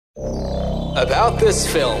About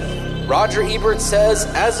this film, Roger Ebert says,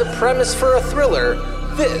 as a premise for a thriller,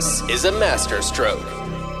 this is a masterstroke.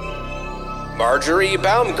 Marjorie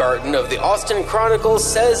Baumgarten of the Austin Chronicle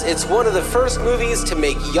says it's one of the first movies to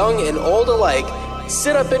make young and old alike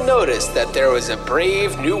sit up and notice that there was a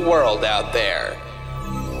brave new world out there.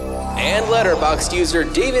 And Letterboxd user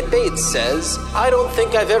David Bates says, I don't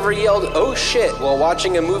think I've ever yelled "oh shit" while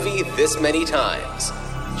watching a movie this many times.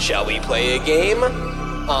 Shall we play a game?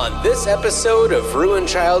 On this episode of Ruined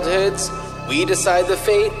Childhoods, we decide the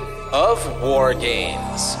fate of war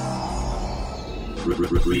games.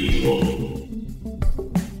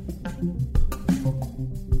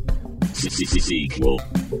 Sequel.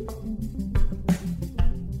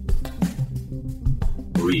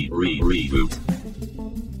 Reboot.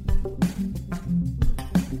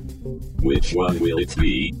 Which one will it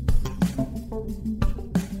be?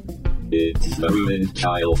 It's the Ruined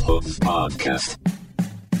Childhoods podcast.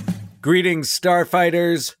 Greetings,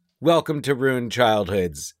 Starfighters. Welcome to Ruined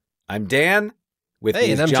Childhoods. I'm Dan. With me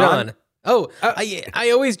is and I'm John. Oh, I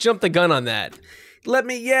always jump the gun on that. I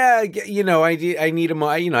need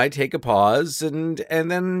I take a pause and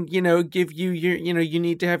then, give you your, you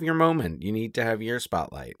need to have your moment. You need to have your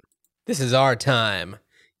spotlight. This is our time.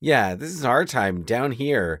 Yeah, this is our time down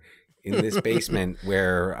here in this basement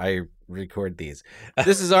where I record these.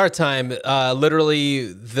 This is our time.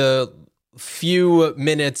 Literally the few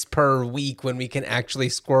minutes per week when we can actually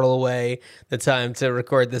squirrel away the time to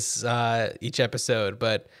record this each episode.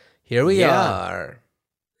 But here we are.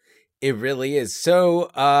 It really is. So,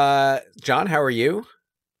 John, how are you?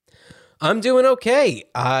 I'm doing okay.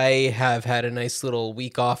 I have had a nice little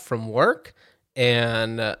week off from work,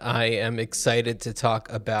 and I am excited to talk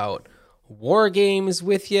about war games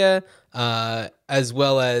with you, as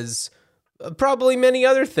well as probably many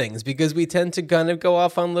other things, because we tend to kind of go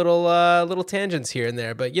off on little tangents here and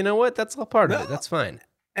there. But you know what? That's all part of it. That's fine.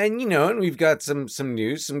 And and we've got some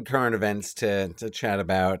news, some current events to chat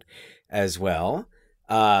about as well.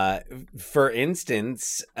 For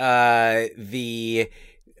instance, the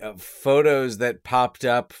photos that popped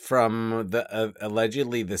up from the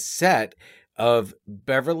allegedly the set of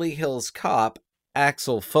Beverly Hills Cop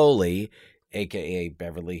Axel Foley, aka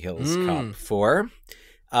Beverly Hills Cop 4.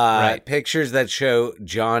 Right. Pictures that show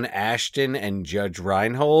John Ashton and Judge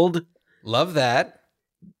Reinhold. Love that.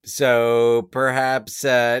 So perhaps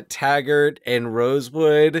Taggart and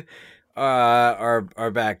Rosewood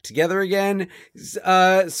are back together again.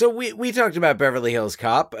 So we talked about Beverly Hills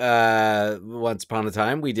Cop once upon a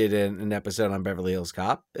time. We did an episode on Beverly Hills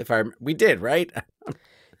Cop. We did, right?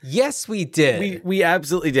 Yes, we did. We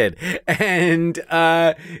absolutely did. And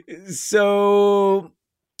so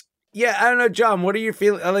yeah, I don't know, John, what are you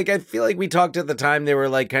feeling? Like, I feel like we talked at the time, there were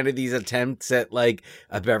like kind of these attempts at like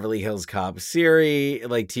a Beverly Hills Cop series,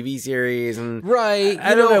 like TV series, and right.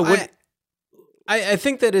 I don't know what. I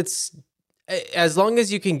think that it's, as long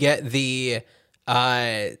as you can get the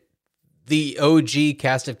OG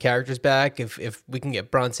cast of characters back, if we can get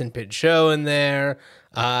Bronson Pinchot in there,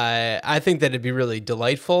 I think that it'd be really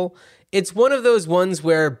delightful. It's one of those ones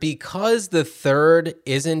where, because the third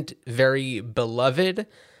isn't very beloved,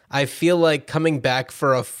 I feel like coming back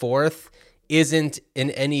for a fourth isn't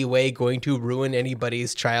in any way going to ruin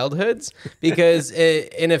anybody's childhoods, because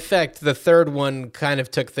in effect, the third one kind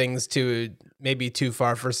of took things to maybe too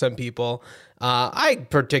far for some people. I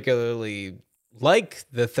particularly like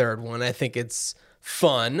the third one. I think it's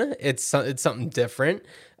fun. It's something different.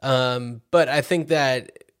 But I think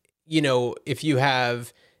that, if you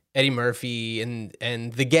have Eddie Murphy and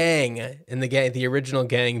the gang the original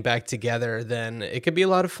gang back together, then it could be a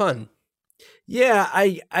lot of fun. Yeah,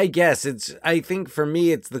 I guess I think for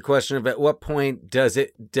me, it's the question of at what point do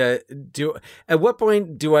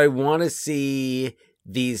I want to see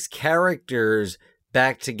these characters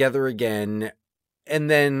back together again? And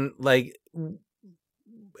then on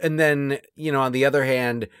the other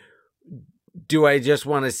hand, do I just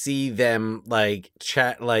want to see them like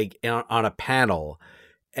chat like on a panel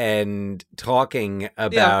and talking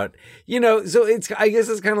about, so I guess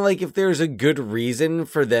it's kind of like if there's a good reason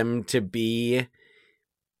for them to be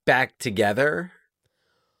back together.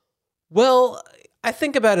 Well, I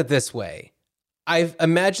think about it this way. I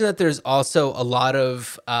imagine that there's also a lot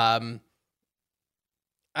of,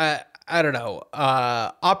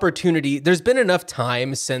 opportunity. There's been enough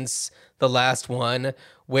time since the last one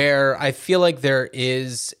where I feel like there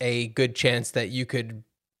is a good chance that you could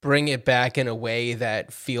bring it back in a way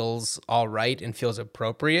that feels all right and feels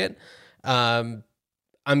appropriate. I'm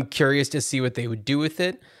curious to see what they would do with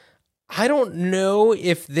it. I don't know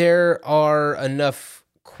if there are enough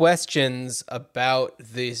questions about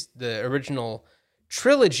the original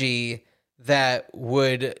trilogy that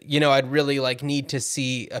would, I'd really like need to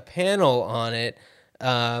see a panel on it.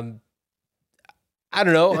 I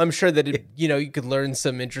don't know. I'm sure that you could learn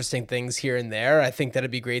some interesting things here and there. I think that'd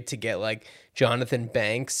be great to get like Jonathan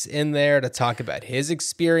Banks in there to talk about his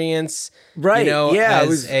experience, Right. Yeah,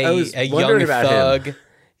 as I was a wondering young about thug. him.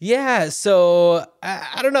 Yeah, so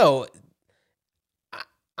I don't know.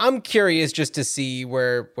 I'm curious just to see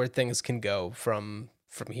where things can go from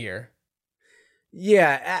here.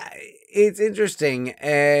 Yeah, it's interesting,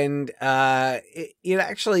 and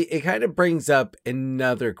it kind of brings up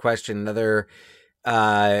another question, something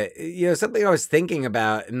I was thinking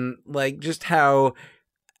about, and like just how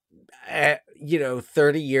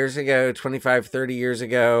 30 years ago, 25, 30 years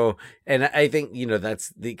ago, and I think that's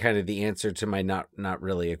the kind of the answer to my not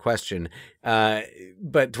really a question,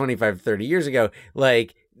 but 25, 30 years ago,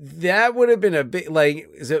 like that would have been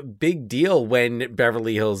is a big deal when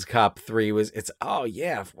Beverly Hills Cop 3 oh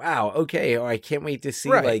yeah, wow, okay, I can't wait to see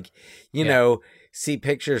Right. see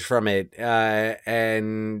pictures from it,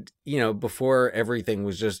 and before everything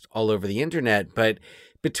was just all over the internet. But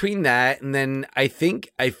between that and then I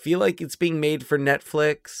feel like it's being made for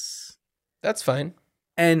Netflix, That's fine.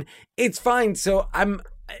 and it's fine. So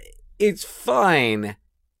it's fine,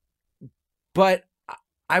 but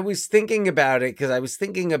I was thinking about it because I was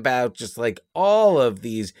thinking about just like all of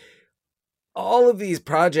these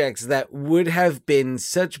projects that would have been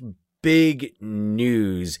such big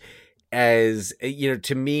news as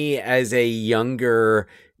to me as a younger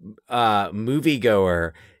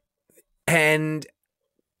moviegoer. And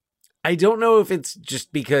I don't know if it's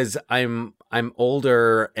just because I'm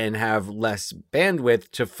older and have less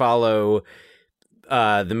bandwidth to follow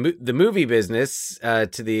the movie business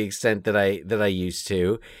to the extent that I used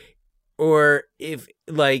to, or if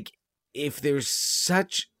there's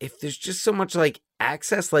just so much like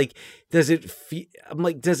access, like does it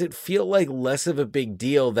feel like less of a big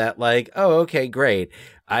deal that like, oh, okay, great,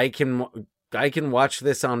 I can watch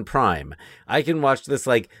this on Prime. I can watch this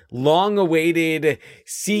like long-awaited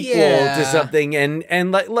sequel to something,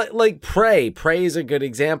 and like Prey. Prey is a good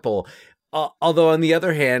example. Although on the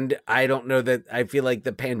other hand, I don't know that I feel like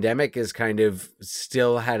the pandemic has kind of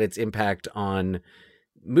still had its impact on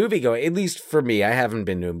moviegoing. At least for me, I haven't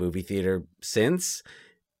been to a movie theater since,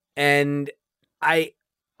 and I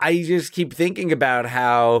just keep thinking about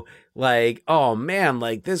how like, oh man,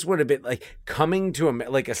 like this would have been like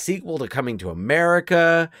like a sequel to Coming to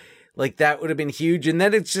America. Like that would have been huge. And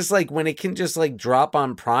then it's just like when it can just like drop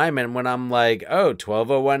on Prime, and when I'm like, oh,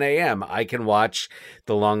 12:01 a.m., I can watch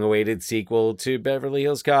the long-awaited sequel to Beverly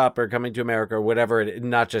Hills Cop or Coming to America or whatever.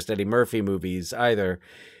 Not just Eddie Murphy movies either.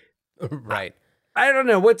 Right. I don't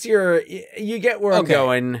know. You get where I'm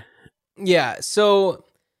going. Yeah. So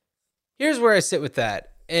here's where I sit with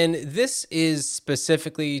that. And this is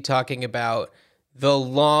specifically talking about the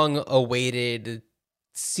long-awaited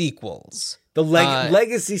sequels. The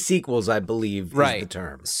legacy sequels, I believe, is the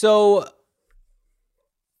term. So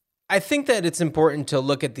I think that it's important to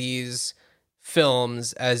look at these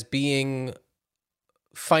films as being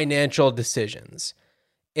financial decisions.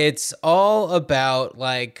 It's all about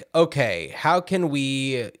like, okay, how can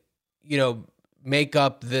we, make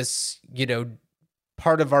up this,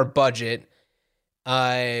 part of our budget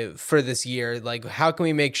for this year? Like, how can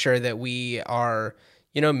we make sure that we are,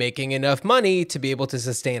 making enough money to be able to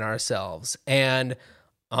sustain ourselves? And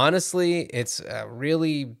honestly, it's a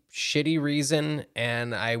really shitty reason,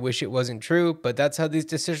 and I wish it wasn't true, but that's how these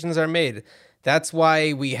decisions are made. That's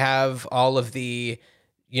why we have all of the,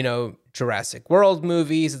 Jurassic World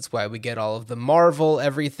movies. It's why we get all of the Marvel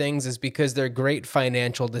everythings, is because they're great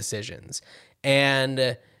financial decisions.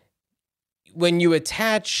 And when you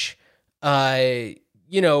attach, high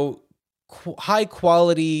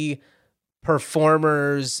quality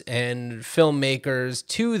performers and filmmakers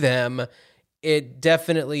to them, it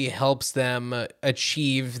definitely helps them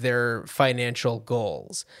achieve their financial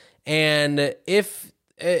goals. And if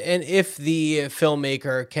the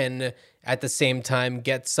filmmaker can at the same time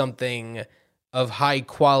get something of high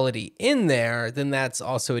quality in there, then that's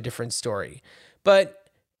also a different story. But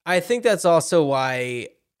I think that's also why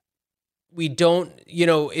we don't,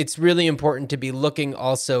 it's really important to be looking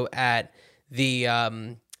also at the,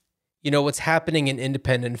 what's happening in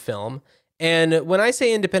independent film. And when I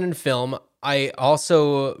say independent film, I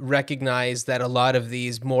also recognize that a lot of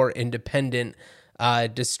these more independent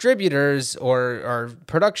distributors or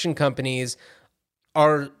production companies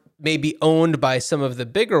are maybe owned by some of the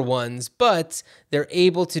bigger ones, but they're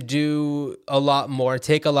able to do a lot more,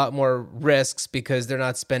 take a lot more risks because they're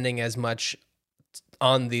not spending as much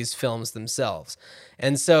on these films themselves.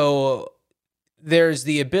 And so there's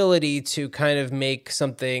the ability to kind of make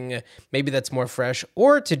something maybe that's more fresh,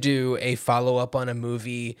 or to do a follow-up on a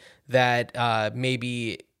movie that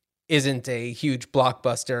maybe isn't a huge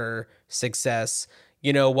blockbuster success,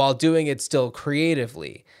 while doing it still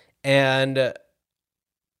creatively. And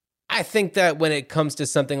I think that when it comes to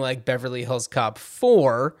something like Beverly Hills Cop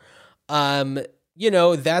 4,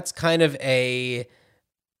 that's kind of a,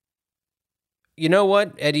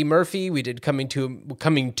 Eddie Murphy, we did Coming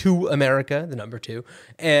to America, the number 2,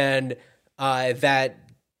 and that,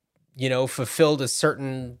 fulfilled a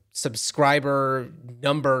certain subscriber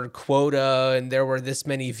number quota, and there were this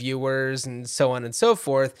many viewers and so on and so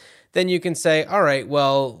forth. Then you can say, all right,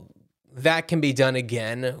 well, that can be done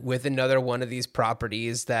again with another one of these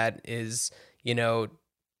properties that is,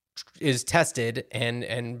 is tested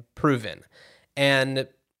and proven. And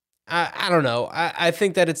I don't know. I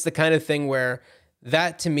think that it's the kind of thing where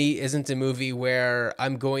that to me isn't a movie where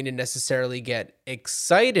I'm going to necessarily get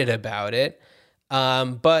excited about it.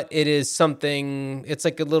 But it is something, it's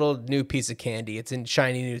like a little new piece of candy. It's a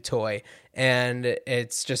shiny new toy. And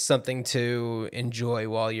it's just something to enjoy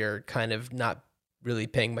while you're kind of not really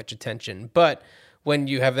paying much attention. But when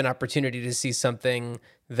you have an opportunity to see something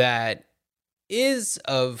that is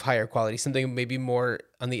of higher quality, something maybe more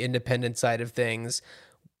on the independent side of things,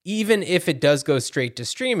 even if it does go straight to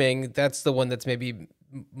streaming, that's the one that's maybe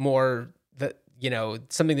more that,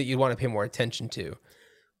 something that you'd want to pay more attention to.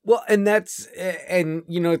 Well, and it's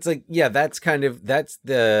like, yeah, that's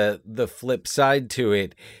the flip side to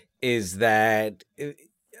it, is that,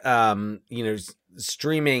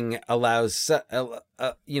 streaming allows so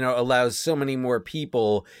many more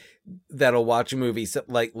people that'll watch a movie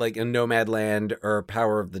like a Nomadland or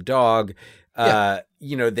Power of the Dog.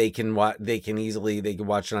 They can watch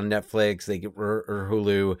it on Netflix, or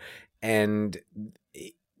Hulu, and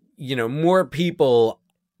more people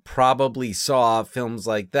probably saw films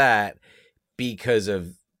like that because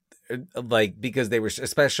they were,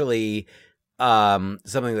 especially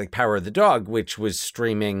something like Power of the Dog, which was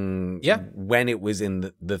streaming when it was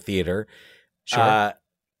in the theater. Sure.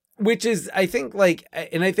 Which is, I think,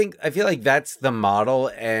 I feel like that's the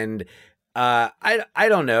model. And I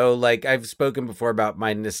don't know, like, I've spoken before about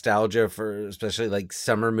my nostalgia for especially like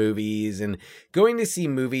summer movies and going to see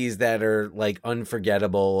movies that are like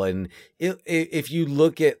unforgettable. And if you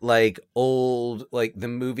look at like old, like the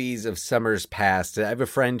movies of summers past, I have a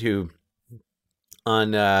friend who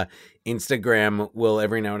on Instagram will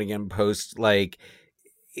every now and again post, like,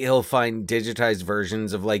 he'll find digitized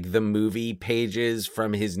versions of like the movie pages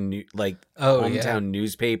from his hometown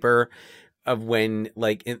newspaper of when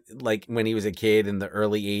when he was a kid in the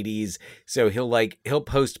early 80s. So he'll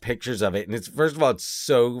post pictures of it, and it's, first of all, it's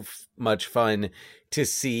so much fun to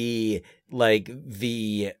see like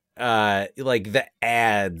the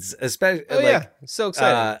ads, especially so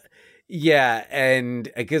exciting. Yeah,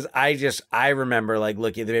 and because I remember like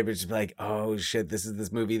looking at the paper, just like, oh shit, this is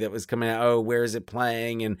this movie that was coming out. Oh, where is it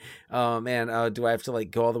playing? And oh man, do I have to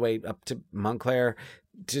like go all the way up to Montclair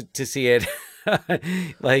to see it?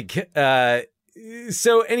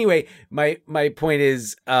 So anyway, my point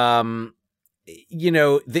is, the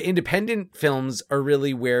independent films are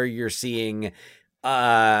really where you're seeing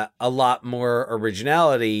a lot more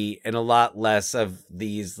originality and a lot less of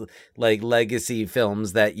these like legacy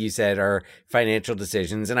films that you said are financial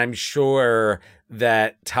decisions. And I'm sure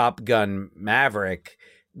that Top Gun Maverick,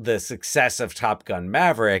 the success of Top Gun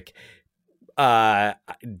Maverick,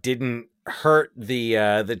 didn't hurt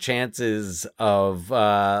the chances of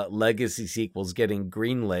legacy sequels getting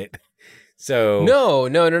greenlit. So No.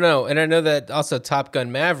 And I know that also Top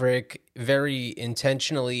Gun Maverick very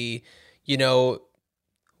intentionally,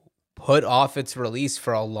 put off its release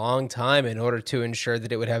for a long time in order to ensure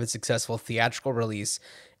that it would have a successful theatrical release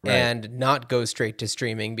and not go straight to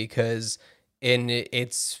streaming, because in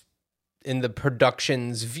the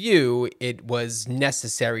production's view, it was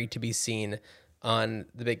necessary to be seen on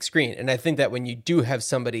the big screen. And I think that when you do have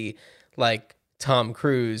somebody like Tom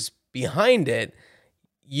Cruise behind it,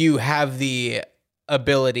 you have the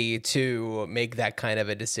ability to make that kind of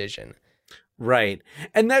a decision. Right.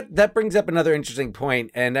 And that brings up another interesting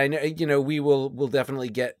point. And I know, we'll definitely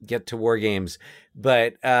get to War Games,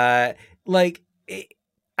 but I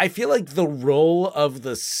feel like the role of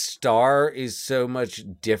the star is so much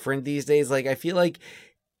different these days. Like, I feel like,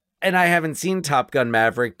 and I haven't seen Top Gun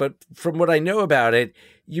Maverick, but from what I know about it,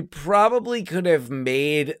 you probably could have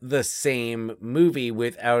made the same movie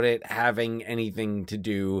without it having anything to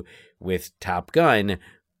do with Top Gun.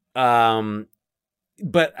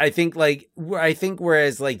 But I think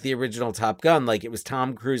whereas like the original Top Gun, like, it was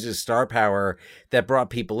Tom Cruise's star power that brought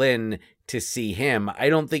people in to see him. I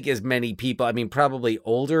don't think as many people, I mean, probably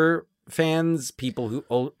older fans, people who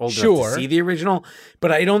old enough Sure. to see the original,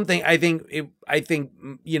 but I think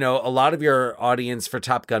you know, a lot of your audience for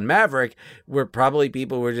Top Gun Maverick were probably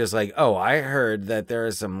people who were just like, oh, I heard that there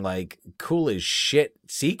are some like cool as shit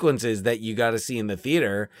sequences that you got to see in the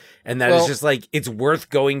theater, and that is just like, it's worth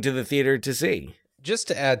going to the theater to see. Just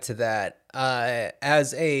to add to that,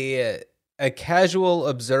 as a casual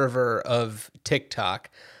observer of TikTok,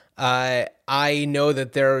 I know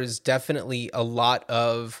that there is definitely a lot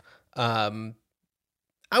of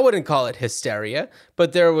I wouldn't call it hysteria,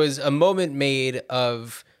 but there was a moment made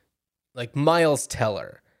of like Miles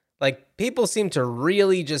Teller. Like people seem to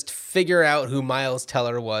really just figure out who Miles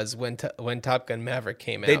Teller was when Top Gun Maverick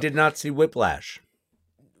came out. They did not see Whiplash.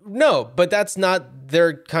 No, but that's not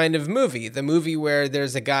their kind of movie. The movie where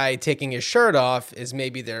there's a guy taking his shirt off is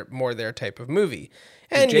maybe their type of movie.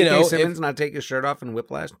 And Did J.K. you know, Simmons not take his shirt off in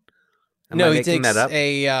Whiplash? no, I he making takes that up?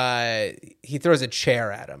 he throws a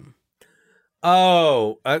chair at him.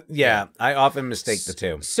 Oh, yeah. I often mistake the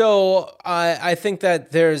two. So I think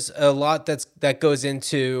that there's a lot that goes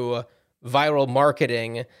into viral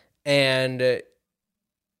marketing and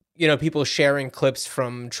you know, people sharing clips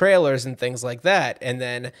from trailers and things like that, and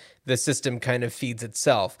then the system kind of feeds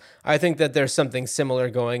itself. I think that there's something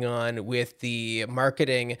similar going on with the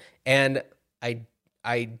marketing, and I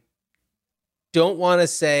don't want to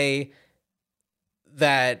say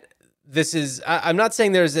that this is, I'm not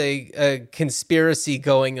saying there's a conspiracy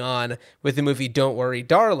going on with the movie Don't Worry,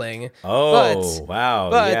 Darling. Oh,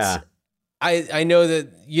 wow. But yeah. I know that,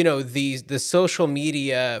 you know, the social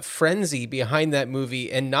media frenzy behind that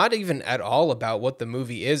movie, and not even at all about what the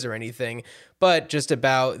movie is or anything, but just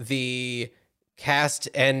about the cast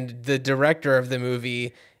and the director of the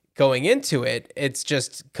movie going into it, it's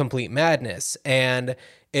just complete madness. And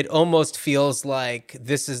it almost feels like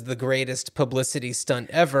this is the greatest publicity stunt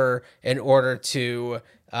ever in order to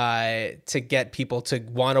get people to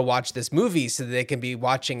want to watch this movie so that they can be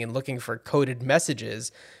watching and looking for coded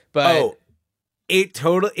messages. But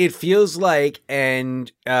it feels like,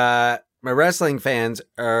 and my wrestling fans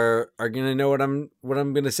are gonna know what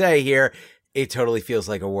I'm gonna say here. It totally feels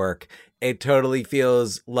like a work. It totally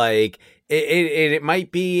feels like it might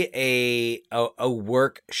be a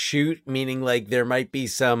work shoot, meaning like there might be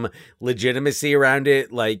some legitimacy around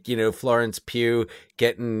it, like, you know, Florence Pugh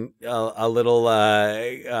getting a little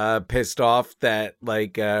pissed off that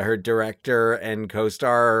like her director and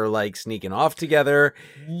co-star are like sneaking off together.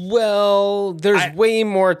 Well, there's way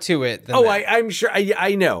more to it than that. I'm sure.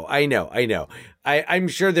 I know. I'm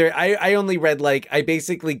sure there. I only read like, I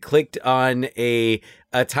basically clicked on a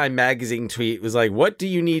Time Magazine tweet. It was like, what do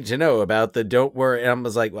you need to know about the Don't Worry? And I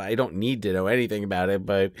was like, well, I don't need to know anything about it,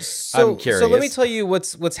 but I'm curious. So let me tell you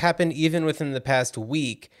what's happened even within the past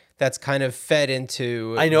week that's kind of fed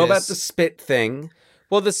into I know this. about the spit thing.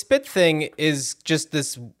 Well, the spit thing is just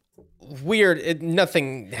this weird,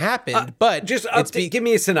 nothing happened, but Just it's give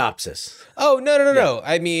me a synopsis. Oh, no.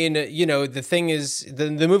 I mean, you know, the thing is,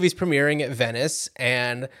 the movie's premiering at Venice,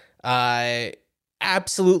 and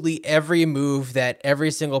absolutely every move that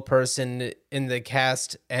every single person in the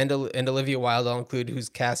cast and Olivia Wilde, I'll include, who's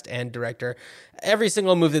cast and director, every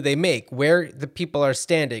single move that they make, where the people are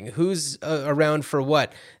standing, who's around for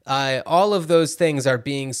what, all of those things are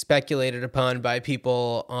being speculated upon by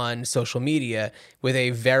people on social media with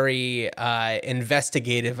a very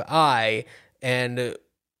investigative eye. And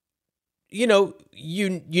you know,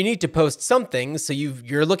 you need to post something, so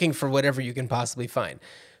you're looking for whatever you can possibly find.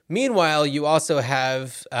 Meanwhile, you also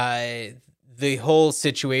have the whole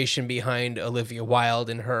situation behind Olivia Wilde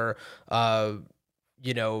and her,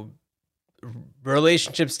 you know,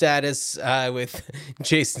 relationship status with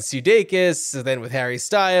Jason Sudeikis, then with Harry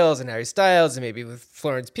Styles, and maybe with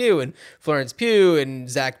Florence Pugh and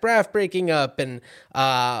Zach Braff breaking up, and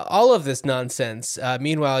all of this nonsense.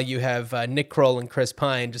 Meanwhile, you have Nick Kroll and Chris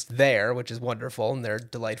Pine just there, which is wonderful, and they're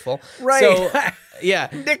delightful. Right. So, yeah.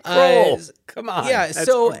 Nick Kroll. Come on. Yeah. That's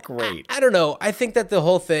So great. I don't know. I think that the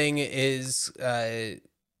whole thing is. And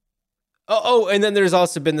then there's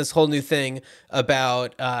also been this whole new thing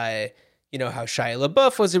about. You know, how Shia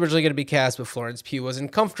LaBeouf was originally going to be cast, but Florence Pugh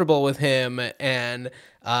wasn't comfortable with him, and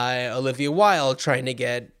Olivia Wilde trying to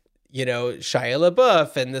get, you know, Shia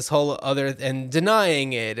LaBeouf, and this whole other, and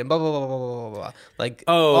denying it, and blah, blah, blah, blah, blah, blah. Like,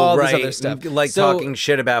 all this other stuff. Like talking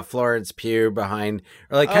shit about Florence Pugh behind,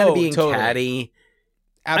 or like kind of being catty.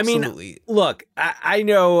 Absolutely. I mean, look, I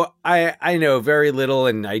know very little,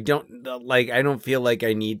 and I don't feel like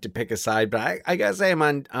I need to pick a side, but I gotta say I'm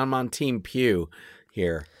on Team Pugh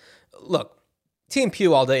here. Look, Team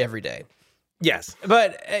Pugh all day, every day. Yes.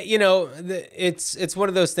 But it's one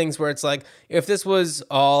of those things where it's like, if this was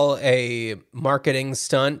all a marketing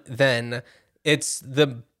stunt, then it's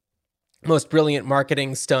the most brilliant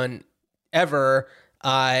marketing stunt ever.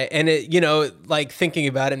 And it, like thinking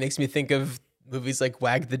about it makes me think of movies like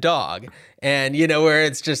Wag the Dog, and where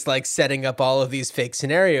it's just like setting up all of these fake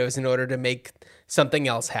scenarios in order to make something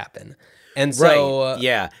else happen. And so, right.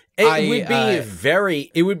 Yeah, it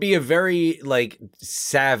would be a very like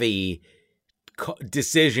savvy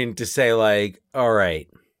decision to say like, all right,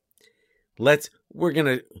 we're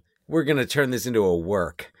gonna turn this into a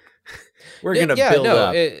work. We're gonna build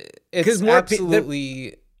up it's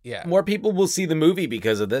absolutely more people will see the movie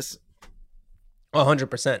because of this.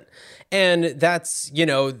 100%. And that's,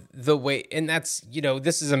 the way, and that's,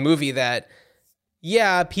 this is a movie that,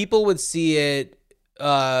 people would see it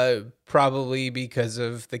probably because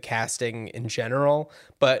of the casting in general,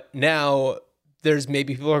 but now there's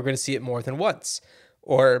maybe people who are going to see it more than once,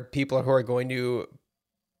 or people who are going to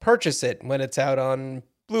purchase it when it's out on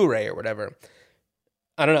Blu-ray or whatever.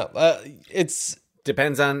 I don't know. It's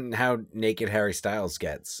depends on how naked Harry Styles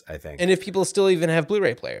gets, I think. And if people still even have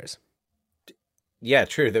Blu-ray players. Yeah,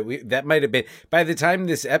 true. That might have been by the time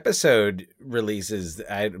this episode releases.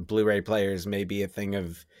 Blu-ray players may be a thing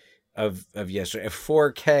of yesterday.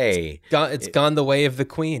 4K. It's gone the way of the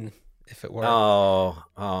Queen, if it were.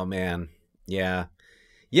 Oh man, yeah.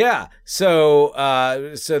 So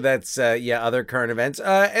that's other current events.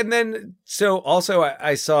 And then so also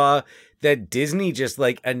I saw that Disney just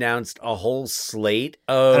like announced a whole slate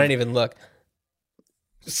of. I didn't even look.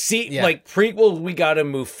 Like prequel, we got a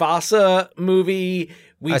Mufasa movie.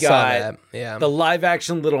 We got the live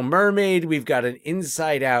action Little Mermaid. We've got an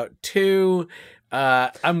Inside Out 2.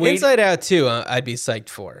 I'm waiting. Inside Out 2, I'd be psyched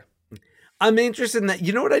for. I'm interested in that.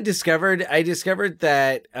 You know what I discovered? I discovered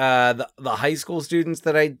that the high school students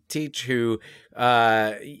that I teach, who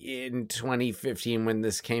in 2015 when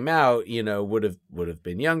this came out, would have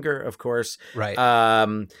been younger, of course, right?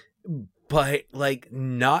 But like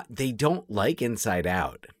they don't like Inside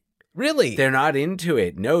Out. Really? They're not into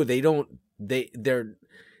it. No, they don't. They're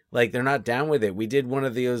not down with it. We did one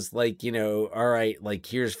of those like, all right, like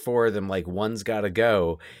here's 4 of them, like one's got to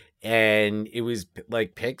go. And it was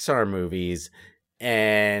like Pixar movies,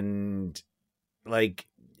 and like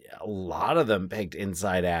a lot of them picked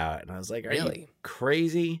Inside Out. And I was like, are you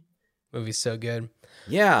crazy? Movie's so good.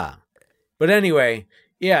 Yeah. But anyway,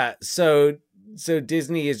 yeah, so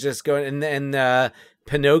Disney is just going, and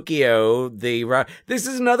Pinocchio, this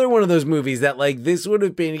is another one of those movies that like this would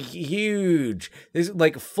have been huge. This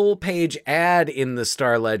like full page ad in the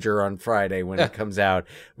Star Ledger on Friday when it comes out.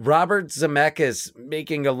 Robert Zemeckis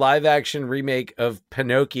making a live action remake of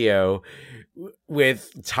Pinocchio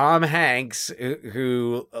with Tom Hanks,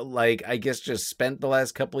 who like I guess just spent the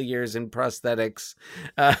last couple of years in prosthetics.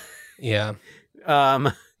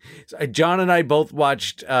 John and I both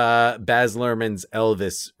watched Baz Luhrmann's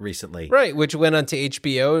Elvis recently. Right, which went onto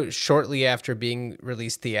HBO shortly after being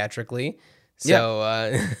released theatrically.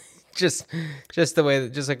 So just the way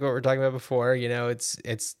that, just like what we were talking about before,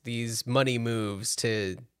 it's these money moves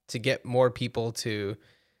to get more people to,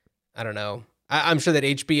 I don't know. I'm sure that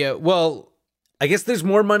HBO, well, I guess there's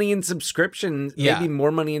more money in subscriptions, maybe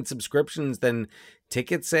more money in subscriptions than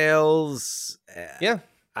ticket sales.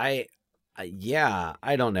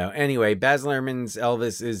 I don't know. Anyway, Baz Luhrmann's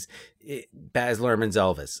Elvis is Baz Luhrmann's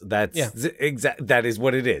Elvis. That is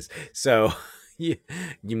what it is. So you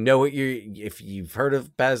know what if you've heard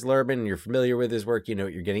of Baz Luhrmann and you're familiar with his work, you know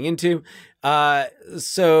what you're getting into.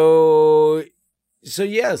 So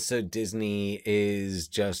Disney is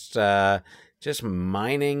just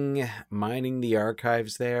mining the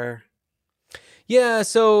archives there. Yeah,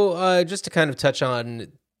 so just to kind of touch on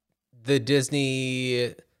the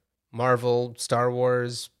Disney, Marvel, Star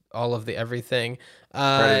Wars, all of the everything.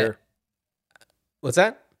 Predator. What's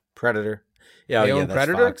that? Predator. Yeah, they own that's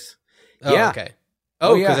Predator? Fox. Oh, yeah. Okay.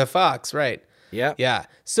 Oh, because of Fox, right. Yeah. Yeah.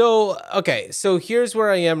 So, okay. So here's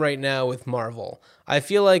where I am right now with Marvel. I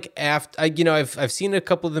feel like I've seen a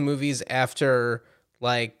couple of the movies after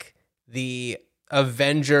like the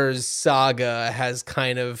Avengers saga has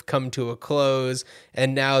kind of come to a close,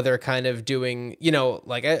 and now they're kind of doing,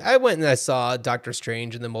 like I went and I saw Doctor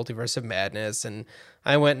Strange in the Multiverse of Madness, and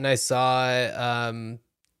I went and I saw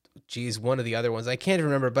one of the other ones I can't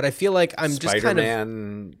remember, but I feel like I'm just kind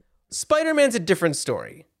of Spider-Man's a different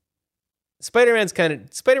story. Spider-Man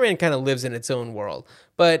kind of lives in its own world,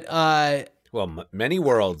 but many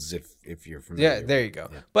worlds if you're familiar. Yeah, there you go.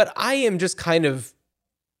 Yeah. But I am just kind of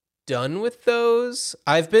done with those.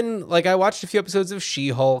 I watched a few episodes of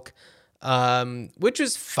She-Hulk, which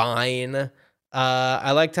is fine.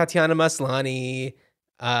 I like Tatiana Maslany.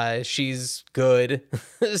 She's good.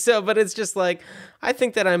 So, but it's just like, I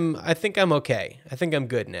think I'm okay. I think I'm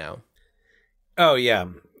good now. Oh yeah.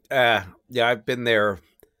 Yeah, I've been there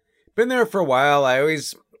for a while. I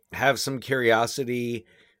always have some curiosity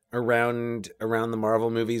around the Marvel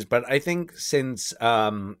movies, but I think since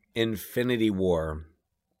Infinity War,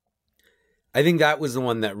 I think that was the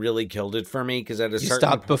one that really killed it for me, because at a certain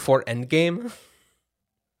stopped before Endgame?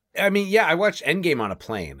 I mean, yeah, I watched Endgame on a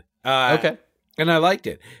plane. Okay. And I liked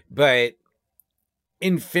it. But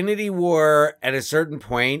Infinity War, at a certain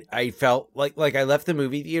point, I felt like I left the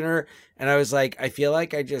movie theater and I was like, I feel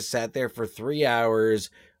like I just sat there for 3 hours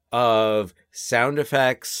of sound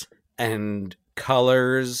effects and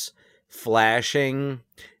colors flashing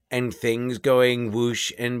and things going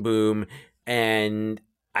whoosh and boom, and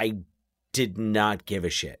I did not give a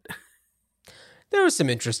shit. There was some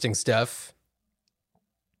interesting stuff.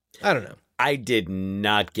 I don't know. I did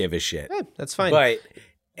not give a shit. That's fine. But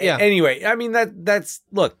yeah. Anyway, I mean that's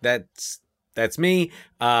me.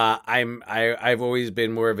 I've always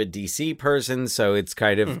been more of a DC person, so it's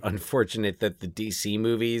kind of unfortunate that the DC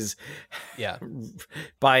movies,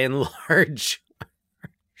 by and large,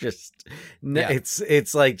 just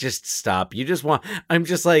it's like, just stop. I'm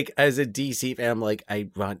just like, as a DC fan, I'm like, I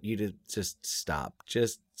want you to just stop.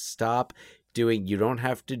 Just stop doing. You don't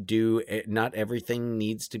have to do it. Not everything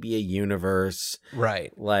needs to be a universe,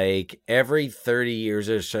 right? Like every 30 years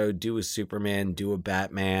or so, do a Superman, do a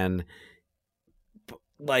Batman.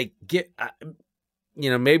 Like,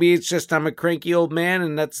 maybe it's just I'm a cranky old man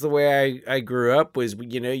and that's the way I grew up, was,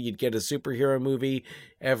 you'd get a superhero movie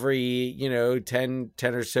every, 10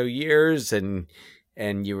 or so years, and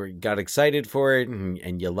you got excited for it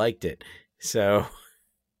and you liked it. So,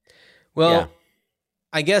 well, yeah.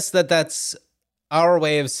 I guess that's our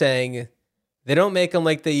way of saying they don't make them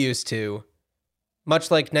like they used to,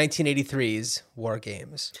 much like 1983's War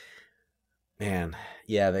Games. Man,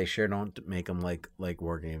 yeah, they sure don't make them like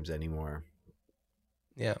War Games anymore.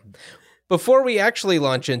 Yeah. Before we actually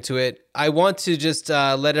launch into it, I want to just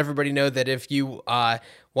let everybody know that if you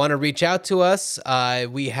want to reach out to us,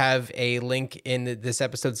 we have a link in this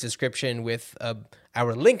episode's description with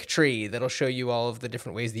our link tree that'll show you all of the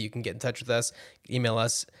different ways that you can get in touch with us. Email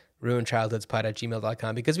us,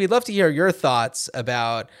 ruinchildhoodspod@gmail.com, because we'd love to hear your thoughts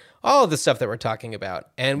about all of the stuff that we're talking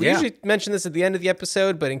about. And we usually mention this at the end of the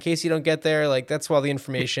episode, but in case you don't get there, like, that's all the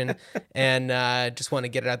information. And just want to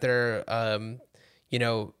get it out there,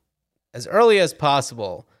 as early as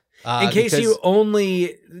possible. In case you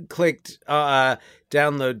only clicked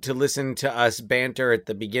download to listen to us banter at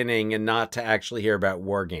the beginning and not to actually hear about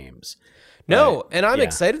War Games. No, and I'm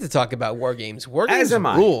excited to talk about War Games. War Games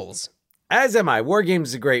rules. As am I. War Games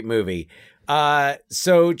is a great movie.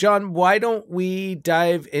 So, John, why don't we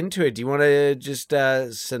dive into it? Do you want to just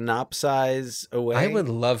synopsize away? I would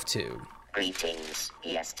love to. Greetings.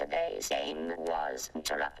 Yesterday's game was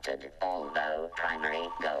interrupted, although primary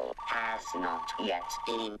goal has not yet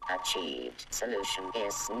been achieved. Solution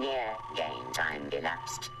is near. Game time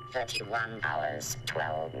elapsed 31 hours,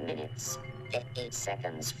 12 minutes, 50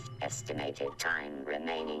 seconds. Estimated time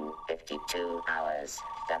remaining 52 hours,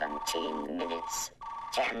 17 minutes,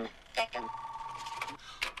 10 seconds.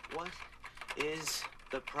 What is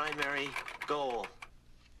the primary goal?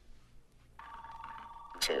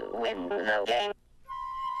 To win the game.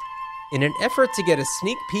 In an effort to get a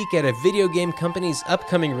sneak peek at a video game company's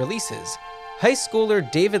upcoming releases, high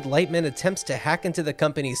schooler David Lightman attempts to hack into the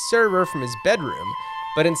company's server from his bedroom,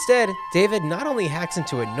 but instead, David not only hacks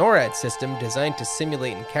into a NORAD system designed to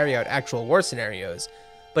simulate and carry out actual war scenarios,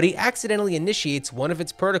 but he accidentally initiates one of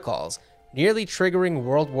its protocols, nearly triggering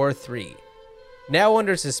World War III. Now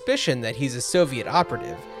under suspicion that he's a Soviet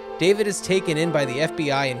operative, David is taken in by the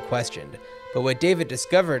FBI and questioned. But what David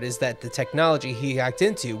discovered is that the technology he hacked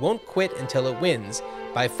into won't quit until it wins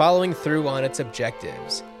by following through on its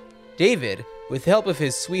objectives. David, with help of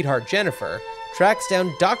his sweetheart Jennifer, tracks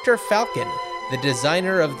down Dr. Falcon, the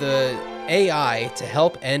designer of the AI, to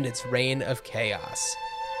help end its reign of chaos.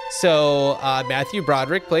 So Matthew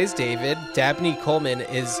Broderick plays David. Dabney Coleman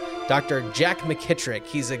is Dr. Jack McKittrick.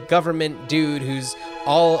 He's a government dude who's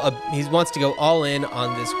he wants to go all in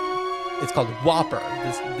on this. It's called Whopper,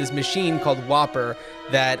 this machine called Whopper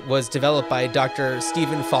that was developed by Dr.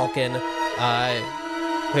 Stephen Falcon,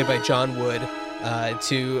 played by John Wood,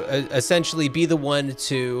 to essentially be the one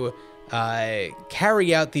to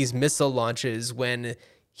carry out these missile launches when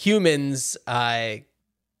humans, clam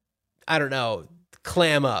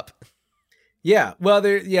up. Yeah, well,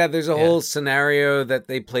 there's a whole scenario that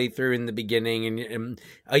they play through in the beginning, and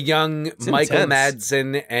a young Michael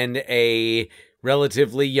Madsen and a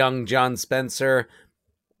relatively young John Spencer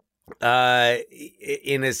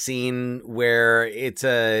in a scene where it's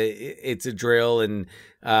a drill, and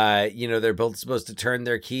they're both supposed to turn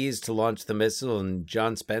their keys to launch the missile, and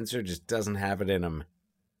John Spencer just doesn't have it in him.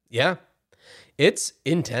 Yeah, it's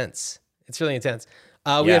intense. It's really intense.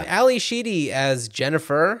 We have Ali Sheedy as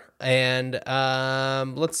Jennifer, and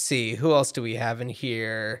let's see, who else do we have in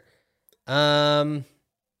here? That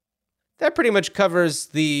pretty much covers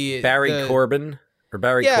the Barry Corbin. Or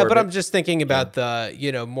Barry yeah, Corbin. but I'm just thinking about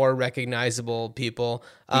the more recognizable people.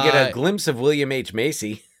 You get a glimpse of William H.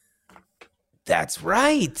 Macy. That's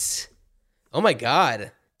right. Oh my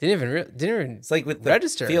God, didn't even. It's like with the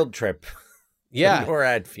register. Field Trip. Yeah, The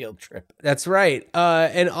NORAD Field Trip. that's right.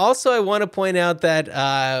 And also, I want to point out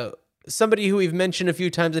that somebody who we've mentioned a few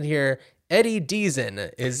times in here, Eddie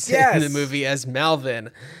Deason, is in the movie as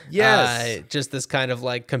Malvin. Yes, just this kind of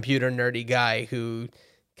like computer nerdy guy who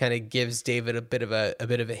kind of gives David a bit of a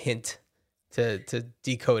hint to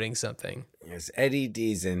decoding something. Yes, Eddie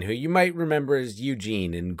Deason, who you might remember as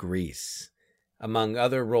Eugene in Grease, among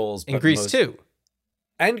other roles. In Grease too,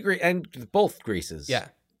 and both Greases.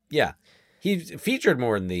 Yeah. He's featured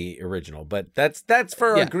more in the original, but that's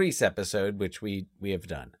for a Grease episode, which we have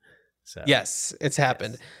done. So yes, it's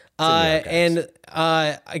happened. Yes. And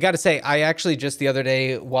I got to say, I actually just the other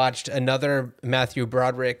day watched another Matthew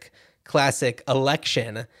Broderick classic,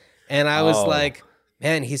 Election, and I was like,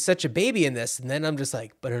 man, he's such a baby in this. And then I'm just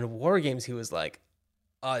like, but in War Games, he was like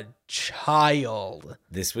a child.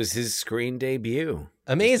 This was his screen debut.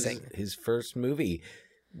 Amazing. His first movie,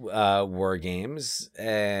 War Games.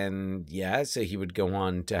 And so he would go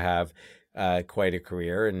on to have quite a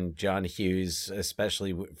career. And John Hughes,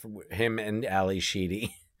 especially him and Ali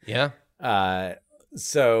Sheedy. Yeah. And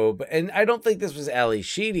I don't think this was Ali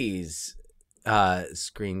Sheedy's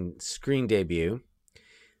screen debut.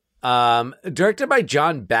 Directed by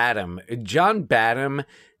John Badham. John Badham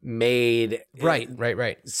made right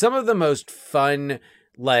some of the most fun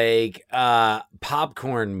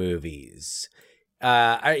popcorn movies.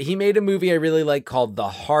 He made a movie I really like called The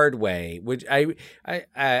Hard Way, which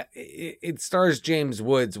it stars James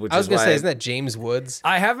Woods, which I was gonna say, isn't that James Woods?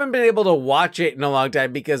 I haven't been able to watch it in a long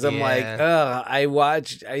time because I'm So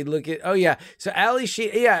Ali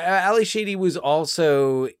Sheedy was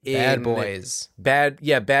also in Bad Boys.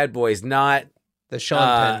 Bad Boys, not the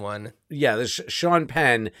Sean Penn one. Yeah, the Sean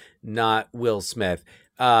Penn, not Will Smith.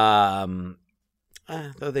 Though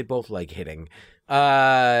they both like hitting.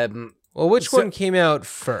 Well, which one came out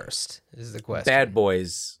first is the question. Bad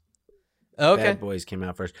Boys. Okay. Bad Boys came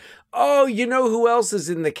out first. Oh, you know who else is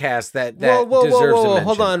in the cast that whoa, deserves a mention?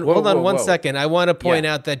 Hold on one second. I want to point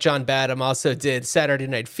out that John Badham also did Saturday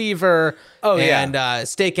Night Fever and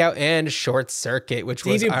Stakeout and Short Circuit, which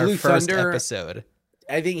was our Blue first Thunder? episode.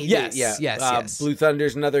 I think he Yes, did. yes. Blue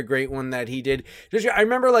Thunder's another great one that he did. I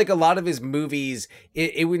remember a lot of his movies,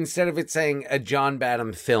 it would, instead of it saying a John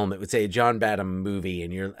Badham film, it would say a John Badham movie.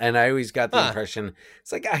 And I always got the impression,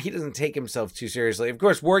 it's like, he doesn't take himself too seriously. Of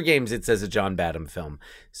course, War Games, it says a John Badham film.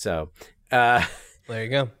 So, there you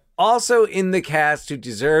go. Also in the cast who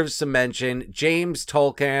deserves some mention, James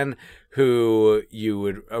Tolkan, who you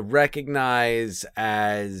would recognize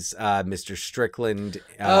as Mr. Strickland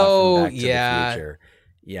from Back to the Future.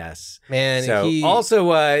 Yes. Man, so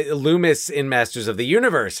also Loomis in Masters of the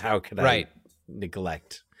Universe. How could I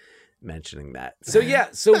neglect mentioning that? So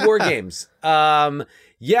War Games. And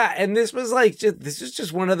this was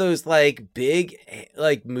just one of those big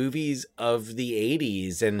movies of the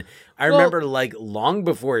 80s, and I remember long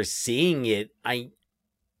before seeing it, I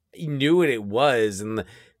knew what it was, and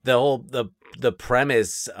the whole the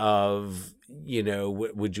premise of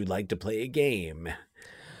would you like to play a game?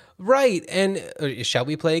 Right, and shall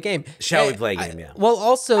we play a game? Shall we play a game? Yeah. Well,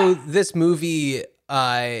 also this movie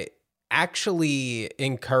actually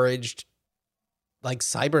encouraged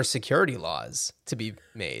cybersecurity laws to be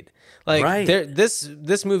made.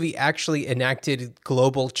 This movie actually enacted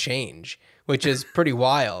global change, which is pretty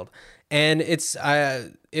wild. And it's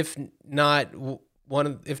if not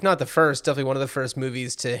the first, definitely one of the first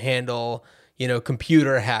movies to handle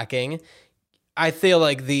computer hacking. I feel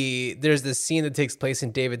like there's this scene that takes place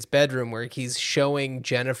in David's bedroom where he's showing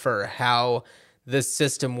Jennifer how this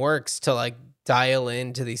system works to dial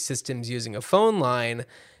into these systems using a phone line.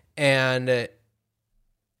 And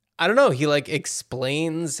I don't know, he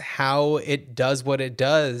explains how it does what it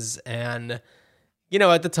does. And,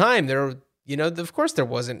 at the time there, of course there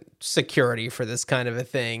wasn't security for this kind of a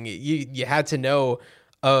thing. You had to know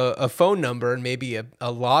a phone number and maybe some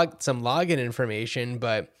login information,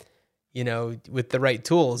 but with the right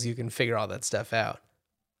tools, you can figure all that stuff out.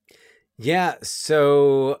 Yeah.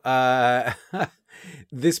 So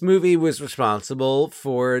This movie was responsible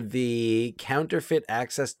for the Counterfeit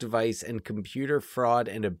Access Device and Computer Fraud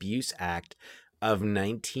and Abuse Act of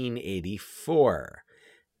 1984.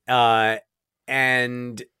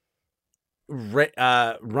 And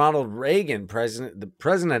Ronald Reagan, the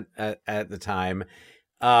president at the time,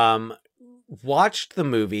 watched the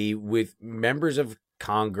movie with members of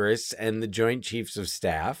Congress and the Joint Chiefs of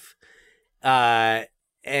Staff.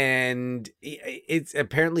 And it's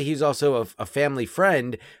apparently he's also a family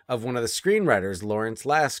friend of one of the screenwriters, Lawrence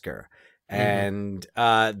Lasker. And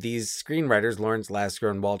these screenwriters, Lawrence Lasker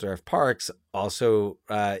and Walter F. Parks, also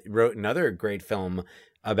wrote another great film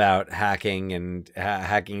about hacking and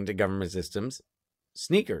hacking into government systems,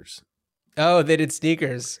 Sneakers. Oh, they did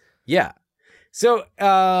Sneakers. Yeah. So,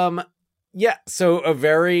 so a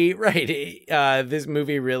very right. This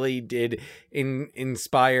movie really did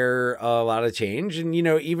inspire a lot of change, and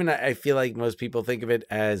even I feel like most people think of it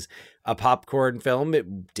as a popcorn film.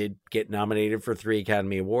 It did get nominated for 3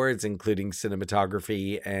 Academy Awards, including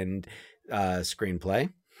cinematography and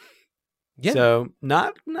screenplay. Yeah, so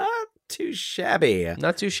not too shabby.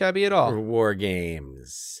 Not too shabby at all. For War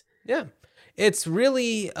Games. Yeah, it's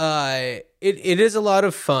really it is a lot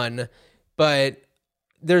of fun, but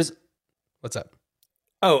there's. What's up?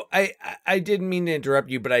 Oh, I didn't mean to interrupt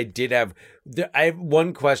you, but I have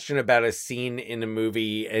one question about a scene in a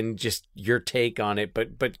movie and just your take on it,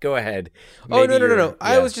 but go ahead. Oh, no. Yeah.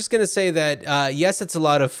 I was just going to say that, yes, it's a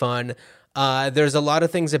lot of fun. There's a lot of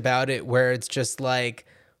things about it where it's just like,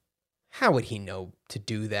 how would he know to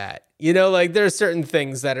do that? Like there are certain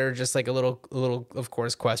things that are just like a little, of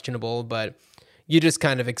course, questionable, but you just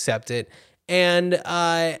kind of accept it. And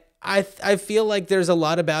I feel like there's a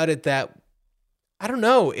lot about it that, I don't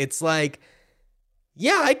know. It's like,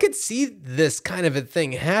 yeah, I could see this kind of a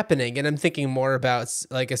thing happening. And I'm thinking more about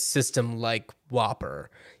like a system like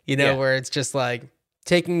Whopper, where it's just like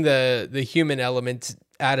taking the human element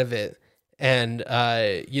out of it and,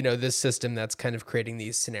 this system that's kind of creating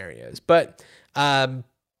these scenarios. But I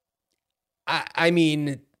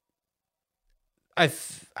mean, I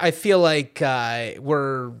feel like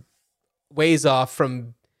we're ways off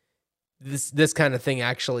from this kind of thing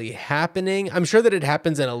actually happening. I'm sure that it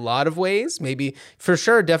happens in a lot of ways, maybe for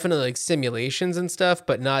sure, definitely like simulations and stuff,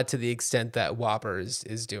 but not to the extent that Whopper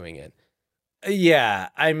is doing it. Yeah.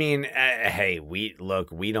 I mean, hey, we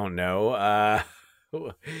don't know.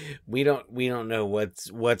 We don't know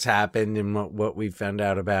what's happened and what we found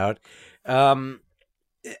out about.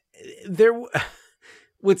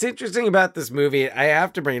 What's interesting about this movie, I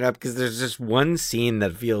have to bring it up because there's just one scene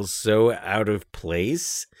that feels so out of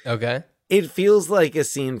place. Okay. It feels like a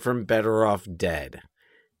scene from Better Off Dead.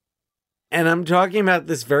 And I'm talking about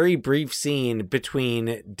this very brief scene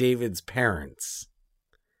between David's parents,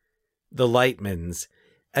 the Lightmans,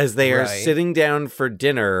 as they are sitting down for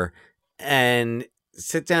dinner and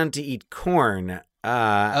sit down to eat corn. Corn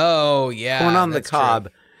on the cob.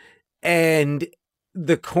 True. And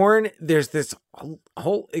the corn, there's this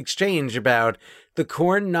whole exchange about the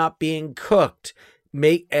corn not being cooked,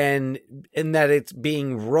 and that it's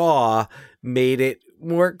being raw made it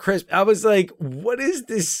more crisp. I was like, what is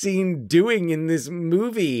this scene doing in this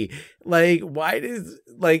movie? Like, why does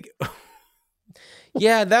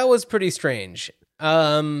Yeah, that was pretty strange.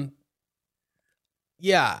 Yeah,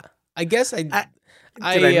 I guess did I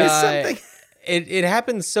miss something? It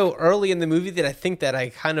happened so early in the movie that I think that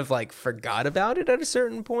I kind of like forgot about it at a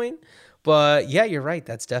certain point. But yeah, you're right.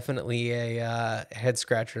 That's definitely a head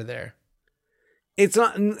scratcher there. It's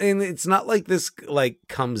not like this like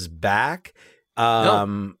comes back. No.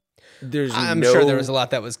 I'm no... sure there was a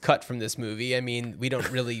lot that was cut from this movie. I mean, we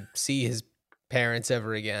don't really see his parents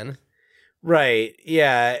ever again. Right.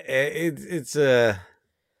 Yeah. It's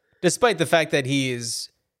despite the fact that he is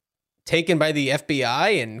taken by the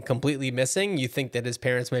FBI and completely missing, you think that his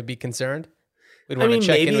parents might be concerned? I mean,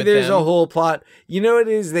 maybe there's a whole plot. You know what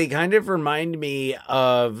it is? They kind of remind me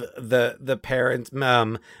of the parents,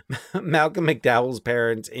 Malcolm McDowell's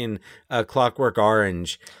parents in Clockwork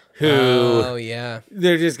Orange, who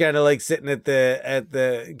they're just kind of like sitting at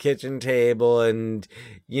the kitchen table, and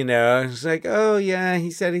it's like, oh yeah,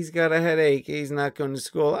 he said he's got a headache, he's not going to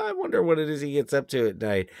school. I wonder what it is he gets up to at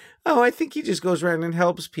night. Oh, I think he just goes around and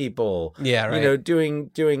helps people. Yeah, right.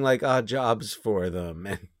 Doing like odd jobs for them,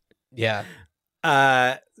 and yeah.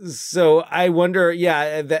 So I wonder,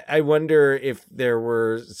 I wonder if there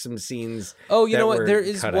were some scenes. Oh, you know what? There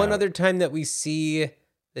is one other time that we see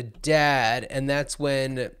the dad, and that's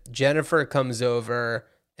when Jennifer comes over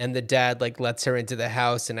and the dad like lets her into the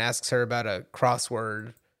house and asks her about a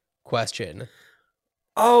crossword question.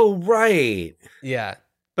 Oh, right. Yeah.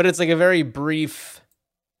 But it's like a very brief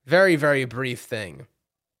Very, very brief thing.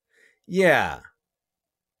 Yeah.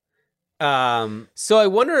 So I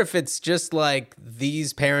wonder if it's just like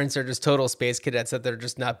these parents are just total space cadets that they're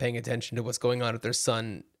just not paying attention to what's going on with their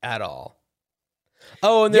son at all.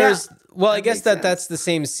 Oh, and there's I that guess makes sense. that's the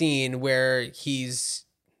same scene where he's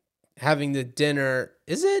having the dinner.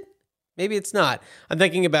 Is it? Maybe it's not. I'm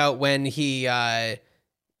thinking about when he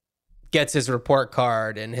gets his report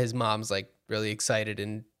card and his mom's like really excited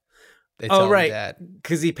and they tell him that.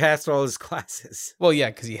 Because he passed all his classes. Well,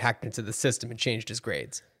 yeah, because he hacked into the system and changed his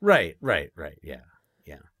grades. Right. Yeah.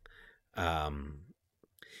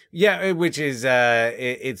 Which is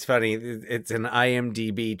it's funny. It's an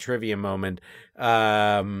IMDb trivia moment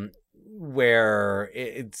where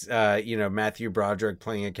it's Matthew Broderick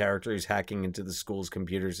playing a character who's hacking into the school's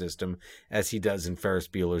computer system as he does in Ferris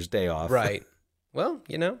Bueller's Day Off. Right. Well,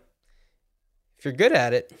 if you're good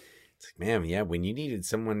at it. It's like, man, yeah, when you needed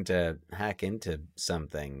someone to hack into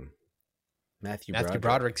something, Matthew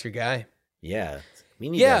Broderick's your guy. Yeah. We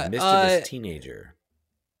need a mischievous teenager.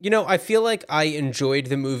 I feel like I enjoyed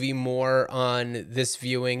the movie more on this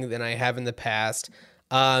viewing than I have in the past.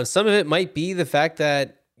 Some of it might be the fact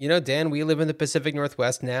that, Dan, we live in the Pacific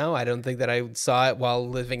Northwest now. I don't think that I saw it while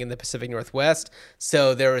living in the Pacific Northwest.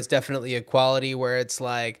 So there was definitely a quality where it's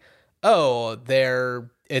like,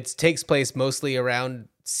 it takes place mostly around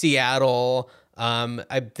Seattle.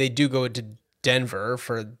 They do go to Denver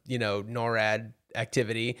for, NORAD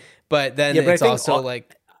activity. But then it's also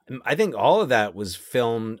I think all of that was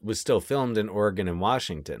still filmed in Oregon and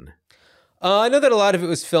Washington. I know that a lot of it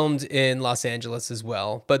was filmed in Los Angeles as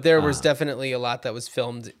well, but there was definitely a lot that was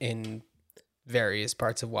filmed in various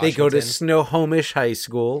parts of Washington. They go to Snohomish High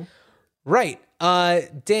School. Right.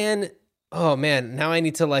 Dan, oh man, now I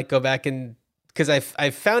need to go back and, because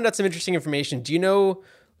I found out some interesting information. Do you know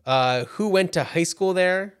who went to high school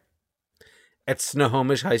there? At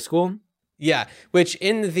Snohomish High School? Yeah, which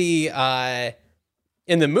in the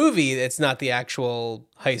movie, it's not the actual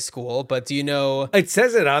high school, but do you know? It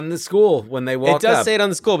says it on the school when they walk up. It does say it on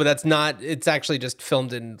the school, but that's not, it's actually just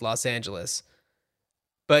filmed in Los Angeles.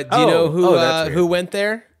 But do you know who went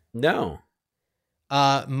there? No.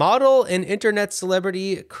 Model and internet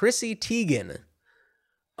celebrity Chrissy Teigen.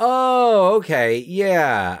 Oh, okay.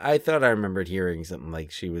 Yeah. I thought I remembered hearing something like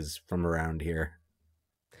she was from around here.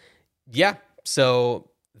 Yeah. So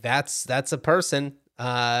that's a person.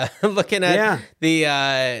 Looking at the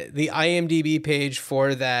IMDb page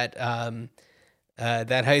for that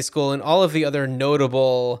that high school, and all of the other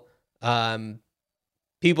notable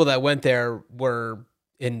people that went there were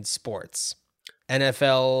in sports.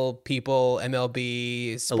 NFL people,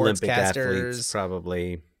 MLB, Olympic sportscasters, athletes,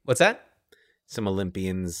 probably. What's that? Some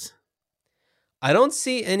Olympians. I don't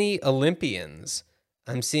see any Olympians.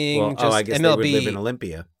 I'm seeing just I guess MLB. they would live in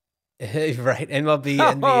Olympia. Right, MLB,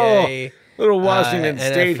 NBA. Little Washington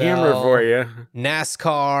State NFL, humor for you.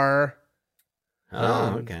 NASCAR.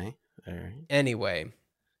 Okay. All right. Anyway.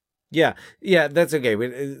 Yeah, that's okay.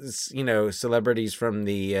 It's, celebrities from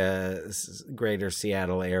the greater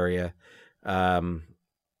Seattle area.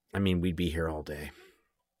 We'd be here all day.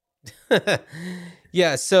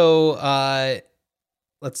 Yeah, so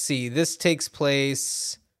let's see. This takes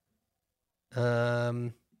place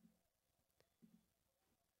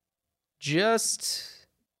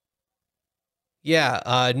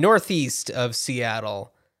northeast of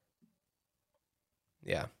Seattle.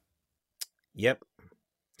 Yeah. Yep.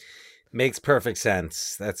 Makes perfect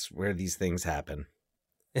sense. That's where these things happen.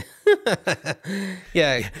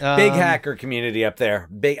 Yeah. Big hacker community up there.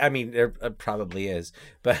 There probably is,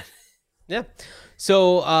 but yeah.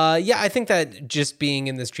 So, I think that just being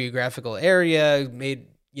in this geographical area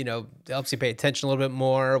helps you pay attention a little bit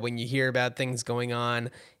more when you hear about things going on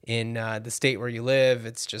in the state where you live.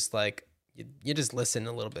 It's just like you just listen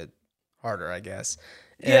a little bit harder, I guess.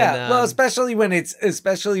 Yeah, well, especially when it's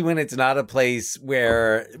not a place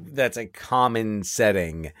where that's a common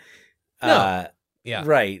setting. No. Yeah.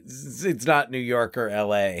 Right. It's not New York or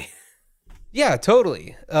LA. Yeah,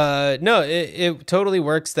 totally. No, it totally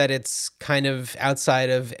works that it's kind of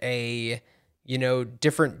outside of a,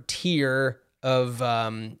 different tier of,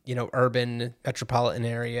 urban metropolitan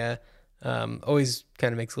area. Always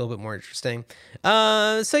kind of makes it a little bit more interesting.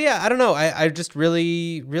 So yeah, I don't know. I just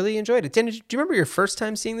really, really enjoyed it. Dan, do you remember your first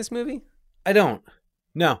time seeing this movie? I don't.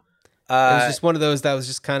 No. It was just one of those that was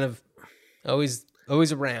just kind of always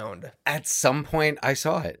around. At some point I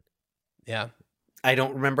saw it. Yeah. I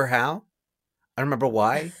don't remember how. I don't remember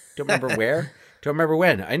why. Don't remember where. Don't remember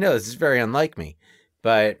when. I know this is very unlike me.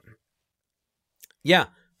 But yeah,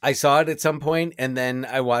 I saw it at some point and then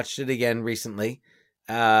I watched it again recently.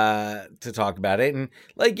 to talk about it. And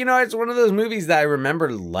like, it's one of those movies that I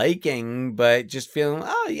remember liking, but just feeling,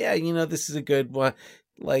 oh yeah, this is a good one.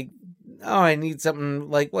 Like, oh, I need something,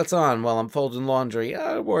 like, what's on while I'm folding laundry?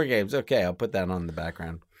 War Games. Okay, I'll put that on in the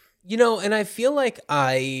background. And I feel like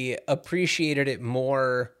I appreciated it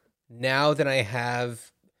more now than I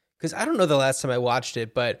have, because I don't know the last time I watched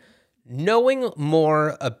it, but knowing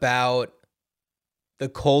more about the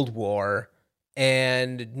Cold War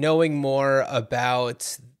and knowing more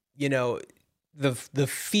about, the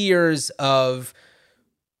fears of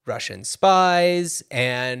Russian spies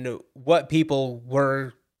and what people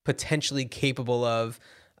were potentially capable of,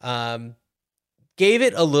 gave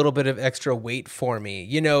it a little bit of extra weight for me,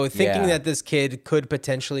 thinking that this kid could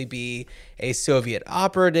potentially be a Soviet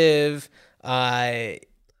operative, having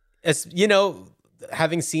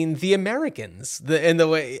seen The Americans, in the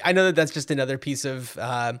way, I know that that's just another piece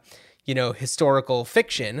of, historical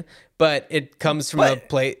fiction, but it comes from a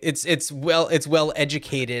place, it's well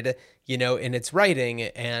educated, in its writing,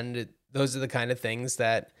 and those are the kind of things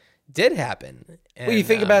that did happen. And, well, you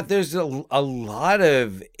think about, there's a lot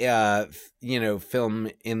of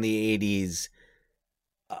film in the 80s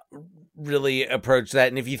really approach that.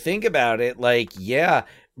 And if you think about it, like, yeah,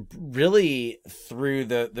 really through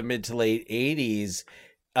the mid to late 80s,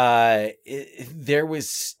 there was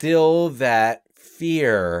still that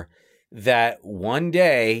fear that one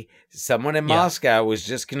day someone in Moscow was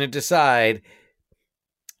just going to decide,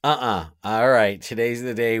 all right, today's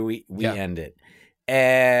the day we end it.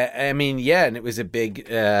 I mean, yeah, and it was a big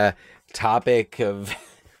topic of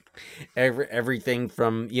everything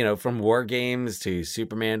from, from War Games to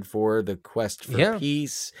Superman 4, The Quest for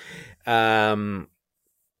Peace. There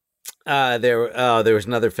was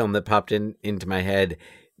another film that popped into my head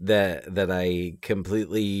that I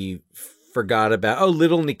completely forgot about. Oh,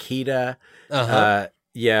 Little Nikita.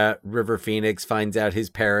 Yeah, River Phoenix finds out his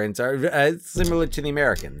parents are similar to the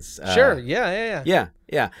Americans. Sure, yeah.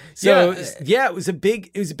 So it was a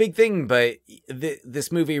big thing, but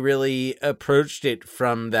this movie really approached it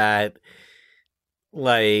from that.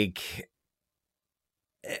 Like,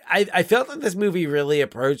 I felt that this movie really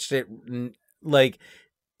approached it like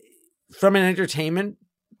from an entertainment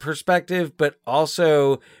perspective, but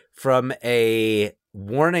also from a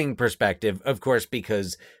warning perspective, of course,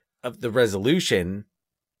 because of the resolution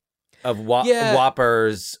of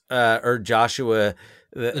Whopper's or Joshua,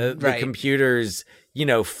 the computer's,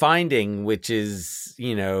 finding, which is,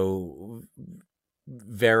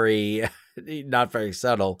 very, not very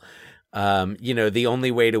subtle. The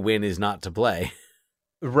only way to win is not to play.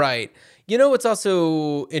 Right. What's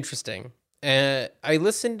also interesting? I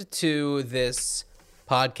listened to this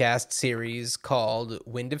podcast series called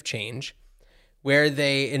Wind of Change, where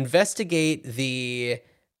they investigate the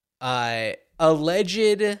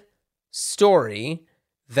alleged story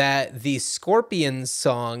that the Scorpions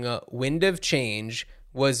song Wind of Change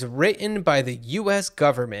was written by the U.S.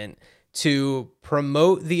 government to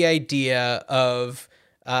promote the idea of,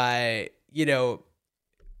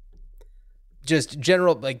 just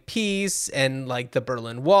general like peace and like the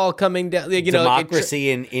Berlin Wall coming down,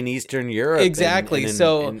 democracy in Eastern Europe. Exactly.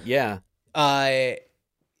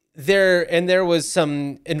 There was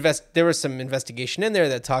some investigation in there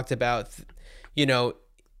that talked about,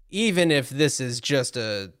 even if this is just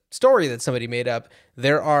a story that somebody made up,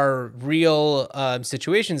 there are real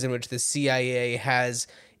situations in which the CIA has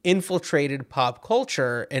infiltrated pop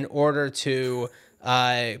culture in order to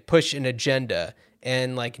push an agenda.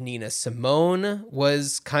 And like Nina Simone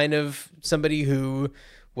was kind of somebody who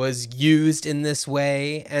was used in this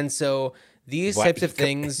way. And so these types of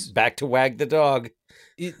things... Back to Wag the Dog.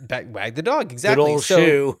 Wag the Dog, exactly. Good old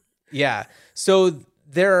shoe. Yeah. So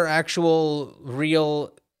there are actual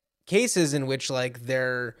real cases in which like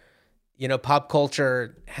pop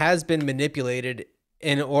culture has been manipulated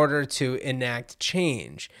in order to enact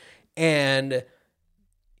change, and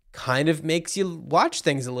kind of makes you watch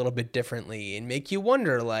things a little bit differently and make you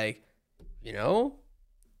wonder, like,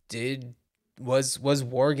 was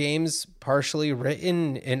War Games partially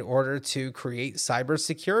written in order to create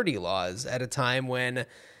cybersecurity laws at a time when,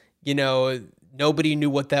 nobody knew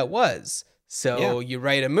what that was? So you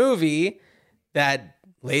write a movie that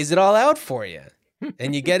lays it all out for you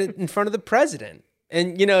and you get it in front of the president.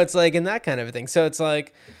 And, it's like, and that kind of a thing. So it's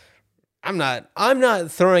like, I'm not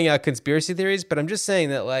throwing out conspiracy theories, but I'm just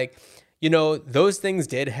saying that, like, those things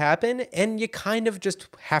did happen and you kind of just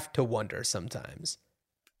have to wonder sometimes.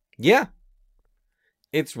 Yeah.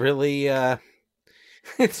 It's really, I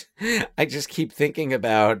just keep thinking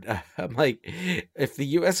about, I'm like, if the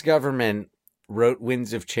U.S. government wrote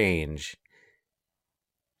Winds of Change,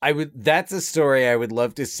 That's a story I would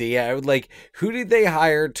love to see. I would like, who did they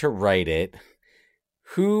hire to write it?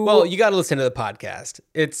 Well, you got to listen to the podcast.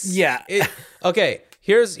 Okay.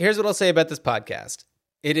 Here's what I'll say about this podcast.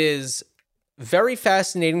 It is very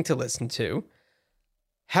fascinating to listen to.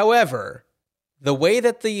 However, the way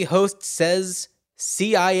that the host says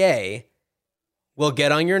CIA will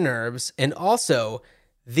get on your nerves. And also,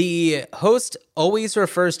 the host always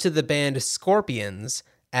refers to the band Scorpions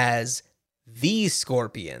as the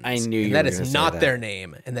Scorpions. I knew you and were that is gonna say not that. their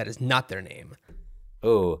name. And that is not their name.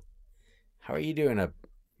 Oh, how are you doing a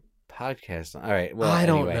podcast? All right. Well, I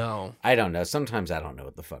don't anyway, know. I don't know. Sometimes I don't know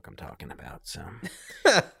what the fuck I'm talking about. So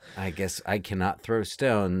I guess I cannot throw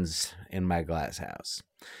stones in my glass house.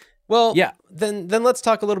 Well, Yeah. Then let's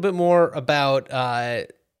talk a little bit more about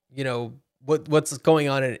what's going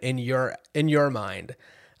on in your mind.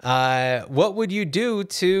 What would you do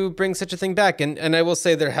to bring such a thing back? And I will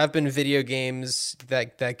say there have been video games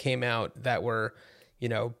that came out that were,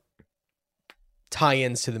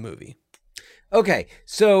 tie-ins to the movie. Okay,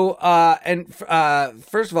 so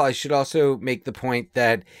first of all, I should also make the point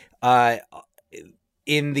that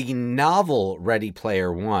in the novel Ready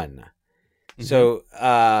Player One, so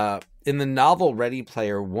in the novel Ready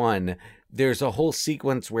Player One, there's a whole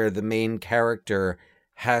sequence where the main character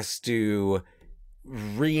has to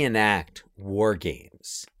reenact war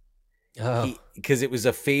games. Because it was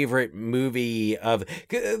a favorite movie of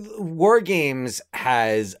War Games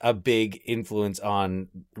has a big influence on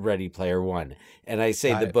Ready Player One, and I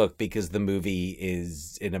say the book because the movie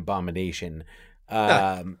is an abomination.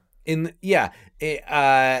 In the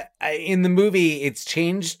movie, it's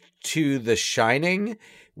changed to The Shining,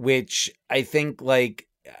 which I think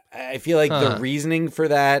I feel like the reasoning for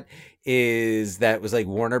that is that it was like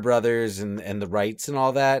Warner Brothers and the rights and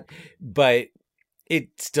all that, but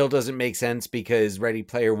it still doesn't make sense because Ready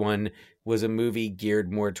Player One was a movie geared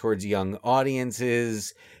more towards young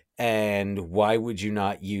audiences. And why would you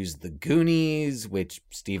not use The Goonies, which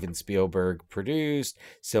Steven Spielberg produced,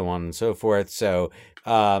 so on and so forth. So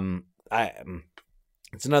it's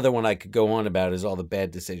another one I could go on about is all the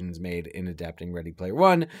bad decisions made in adapting Ready Player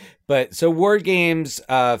One. But so War Games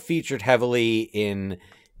featured heavily in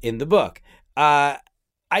the book. I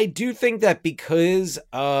do think that because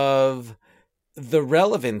of the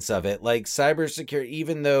relevance of it, like cybersecurity,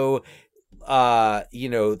 even though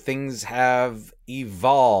things have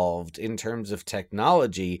evolved in terms of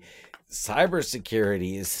technology,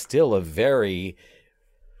 cybersecurity is still a very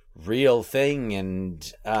real thing,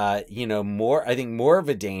 and I think more of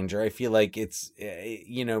a danger. I feel like it's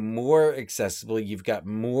more accessible. You've got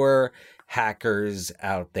more hackers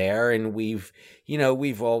out there, and we've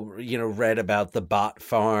all read about the bot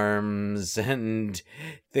farms and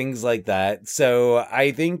things like that. So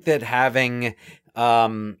I think that having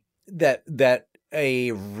that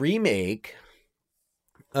a remake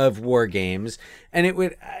of War Games,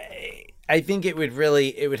 and I think it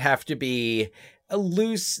would have to be a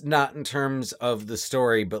loose, not in terms of the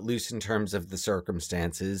story, but loose in terms of the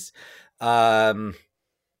circumstances. You're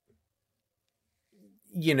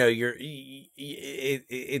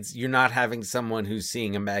not having someone who's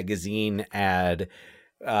seeing a magazine ad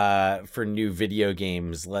for new video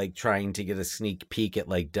games, like trying to get a sneak peek at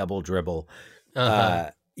like Double Dribble.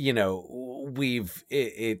 It's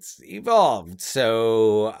evolved,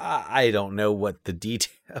 so I don't know what the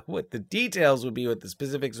details would be, what the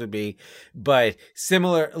specifics would be, but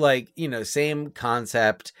similar, same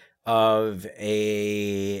concept of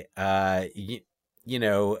a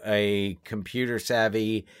computer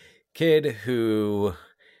savvy kid who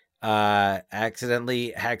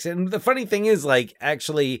accidentally hacks it. And the funny thing is,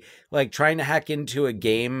 actually trying to hack into a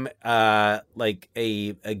game, a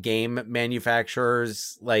game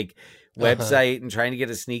manufacturer's website and trying to get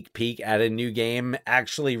a sneak peek at a new game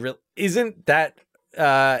actually isn't that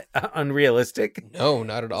unrealistic. No,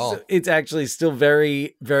 not at all. So it's actually still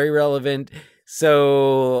very, very relevant.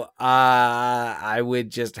 So I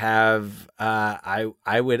would just have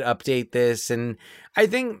I would update this, and I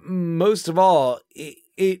think most of all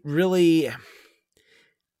it really,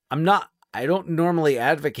 I don't normally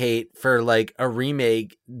advocate for a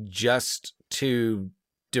remake just to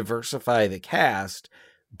diversify the cast,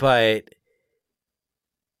 but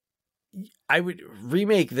I would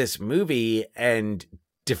remake this movie and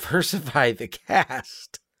diversify the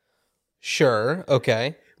cast. Sure.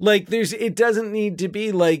 Okay. It doesn't need to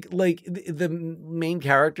be the main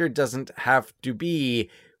character doesn't have to be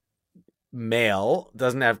male,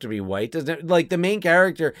 doesn't have to be white, doesn't the main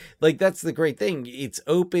character, that's the great thing. It's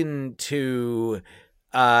open to,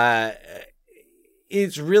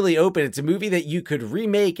 it's really open. It's a movie that you could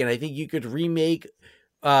remake, and I think you could remake,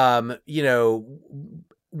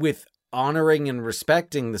 with honoring and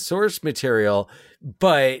respecting the source material,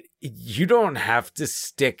 but you don't have to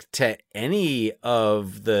stick to any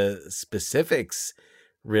of the specifics,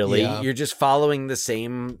 really. Yeah. You're just following the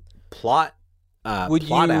same plot Would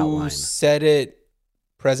plot you outline. set it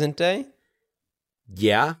present day?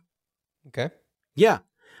 Yeah. Okay. Yeah.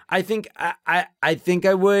 I think I think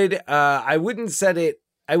I would. I wouldn't set it.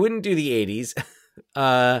 I wouldn't do the 80s.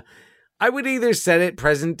 I would either set it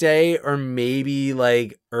present day or maybe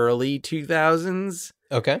like early 2000s.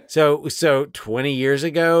 Okay. So 20 years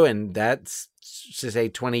ago, and that's to say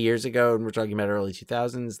 20 years ago, and we're talking about early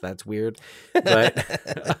 2000s. That's weird,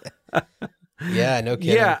 but Yeah, no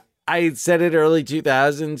kidding. yeah. I said it early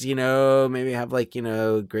 2000s, you know, maybe have like, you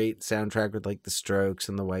know, great soundtrack with like the Strokes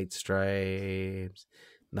and the White Stripes,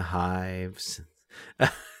 and the Hives.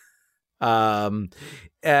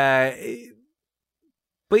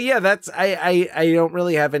 But yeah, that's I don't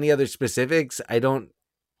really have any other specifics. I can't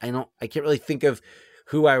really think of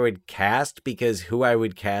who I would cast, because who I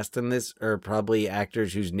would cast in this are probably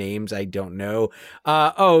actors whose names I don't know.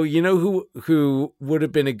 You know who would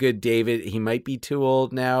have been a good David? He might be too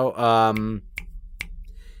old now.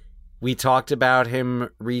 We talked about him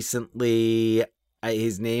recently.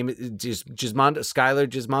 His name is Gismondo, Skylar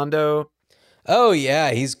Gismondo. Oh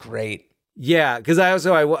yeah, he's great. Yeah, because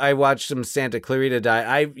I watched some Santa Clarita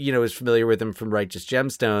Diet. I was familiar with him from Righteous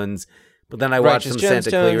Gemstones, but then I watched some Santa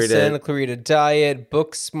Clarita Diet,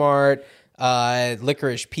 Booksmart,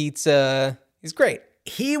 Licorice Pizza. He's great.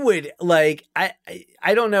 He would like I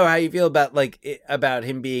don't know how you feel about about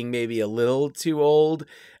him being maybe a little too old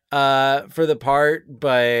for the part,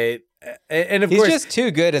 but and of He's course just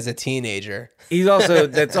too good as a teenager. he's also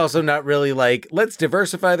that's also not really like, let's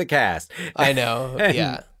diversify the cast. I know.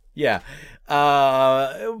 Yeah. Yeah.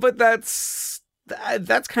 But that's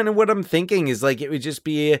kind of what I'm thinking, is like, it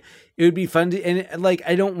would be fun to, and like,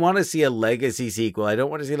 I don't want to see a legacy sequel. I don't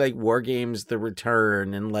want to see like War Games: The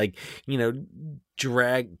Return and like, you know,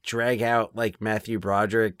 drag out like Matthew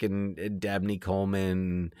Broderick and Dabney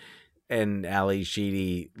Coleman and Ali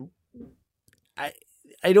Sheedy.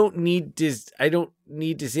 I don't need to see. I don't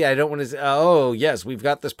want to say, oh, yes, we've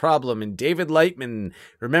got this problem. And David Lightman,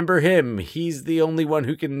 remember him? He's the only one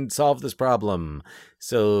who can solve this problem.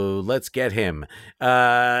 So let's get him.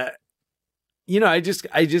 I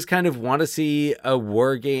just kind of want to see a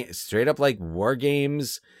war game, straight up like War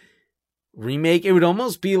Games remake. It would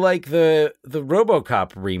almost be like the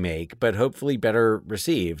RoboCop remake, but hopefully better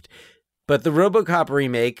received. But the RoboCop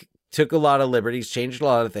remake took a lot of liberties, changed a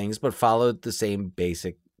lot of things, but followed the same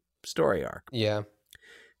basic story arc. Yeah.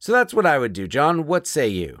 So that's what I would do. John, what say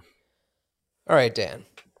you? All right, Dan.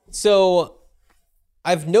 So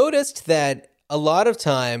I've noticed that a lot of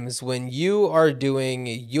times when you are doing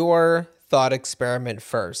your thought experiment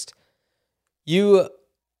first, you,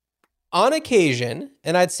 on occasion,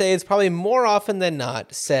 and I'd say it's probably more often than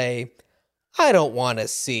not, say, I don't want to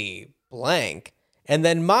see blank. And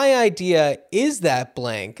then my idea is that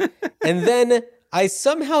blank. And then I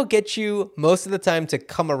somehow get you most of the time to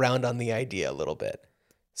come around on the idea a little bit.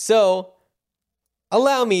 So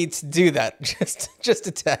allow me to do that just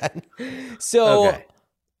a tad. So, Okay.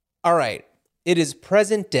 All right. It is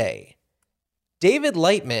present day. David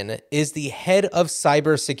Lightman is the head of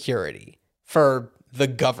cybersecurity for the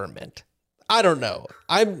government. I don't know.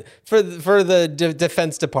 I'm for the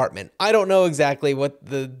Defense Department. I don't know exactly what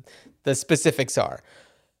the specifics are.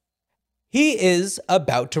 He is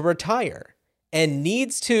about to retire and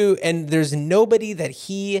there's nobody that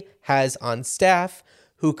he has on staff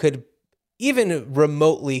who could even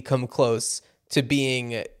remotely come close to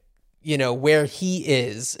being, where he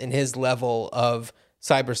is in his level of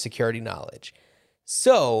cybersecurity knowledge.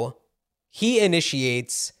 So he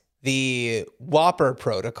initiates the Whopper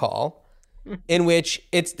protocol, in which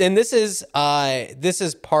this is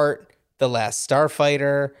part The Last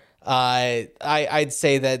Starfighter. I'd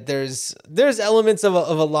say that there's elements of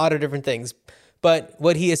a lot of different things, but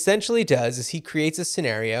what he essentially does is he creates a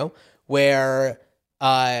scenario where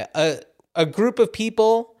a group of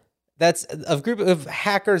people, that's a group of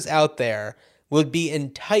hackers out there, would be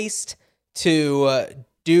enticed to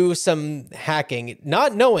do some hacking,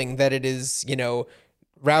 not knowing that it is,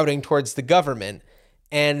 routing towards the government,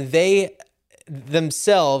 and they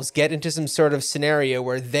themselves get into some sort of scenario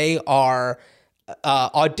where they are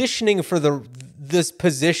auditioning for this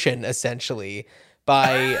position, essentially,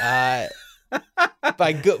 by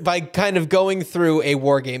kind of going through a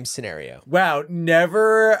war game scenario. Wow,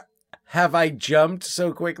 never have I jumped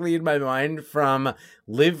so quickly in my mind from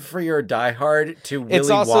Live Free or Die Hard to Willy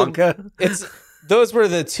Wonka. Those were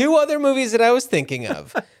the two other movies that I was thinking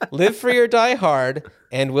of: Live Free or Die Hard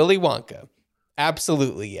and Willy Wonka.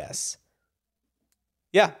 Absolutely, yes.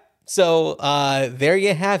 Yeah. So there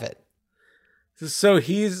you have it. So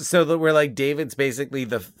we're like David's basically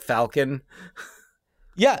the Falcon.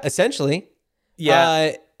 Yeah, essentially.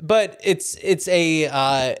 Yeah. But it's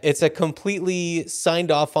a completely signed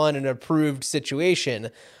off on and approved situation.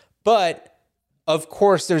 But of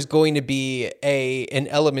course, there's going to be an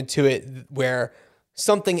element to it where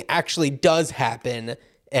something actually does happen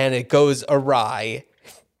and it goes awry,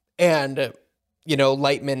 and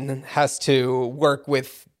Lightman has to work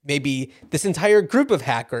with maybe this entire group of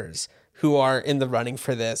hackers who are in the running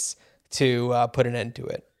for this to put an end to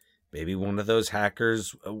it. Maybe one of those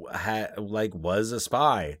hackers was a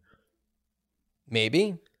spy.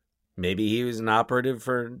 Maybe he was an operative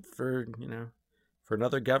for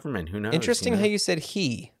another government. Who knows? Interesting how you said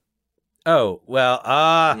he. Oh, well,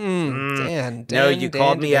 Dan. No, you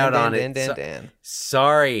called me out on it. Dan.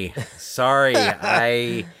 Sorry.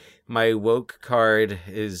 My woke card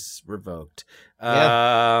is revoked.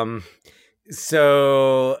 Yeah.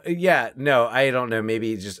 So yeah, no, I don't know.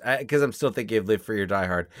 Maybe just because I'm still thinking of Live Free or Die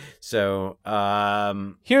Hard. So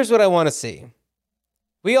here's what I want to see.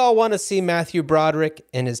 We all want to see Matthew Broderick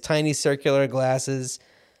in his tiny circular glasses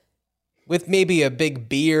with maybe a big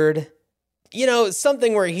beard.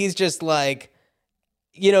 Something where he's just like,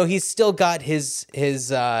 he's still got his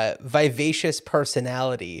vivacious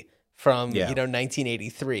personality from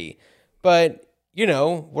 1983. But,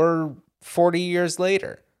 we're 40 years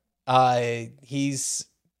later. He's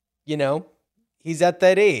at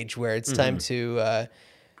that age where it's time to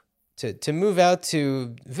move out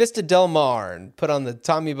to Vista Del Mar and put on the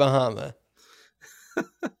Tommy Bahama.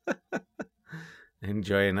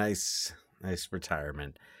 Enjoy a nice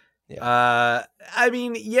retirement. Yeah. I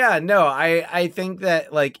mean, yeah, no, I think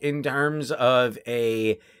that like in terms of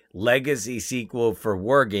a legacy sequel for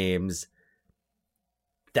War Games,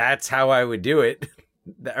 that's how I would do it.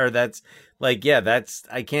 Or that's like, yeah,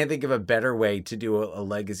 I can't think of a better way to do a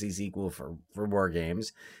legacy sequel for War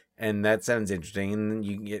Games. And that sounds interesting. And then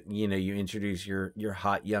you get, you introduce your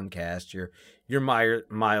hot young cast, your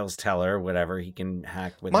Miles Teller, whatever he can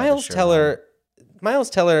hack with. Miles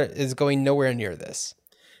Teller is going nowhere near this.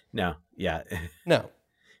 No, yeah, no.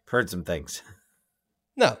 Heard some things.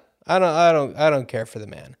 No, I don't care for the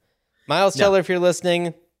man. Miles Teller, if you're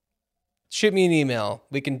listening, shoot me an email.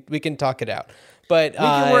 We can talk it out. But we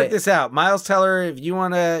can work this out. Miles Teller, if you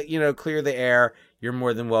want to, clear the air, you're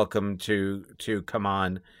more than welcome to come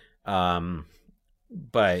on.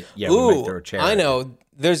 But yeah, we might throw a chair. I know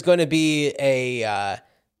there's going to be a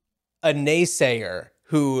naysayer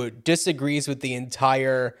who disagrees with the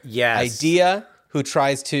entire idea, who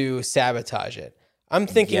tries to sabotage it. I'm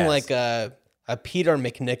thinking like a Peter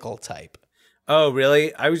McNichol type. Oh,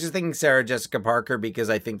 really? I was just thinking Sarah Jessica Parker because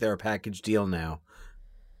I think they're a package deal now.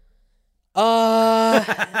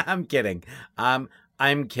 I'm kidding. I'm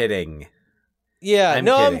kidding. Yeah, I'm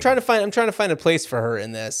no, kidding. I'm trying to find a place for her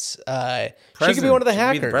in this. She could be one of the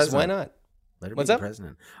hackers. Why not? Let her What's be up? the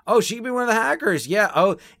president. Oh, she could be one of the hackers. Yeah.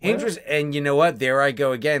 Oh, interesting. And you know what? There I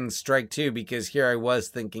go again. Strike two, because here I was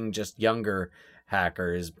thinking just younger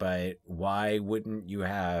hackers, but why wouldn't you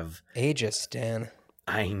have ageist, Dan?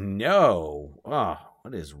 I know. Oh,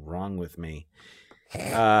 what is wrong with me?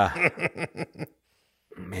 Man,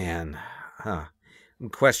 I'm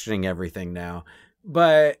questioning everything now.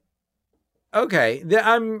 But okay,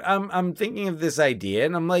 I'm thinking of this idea,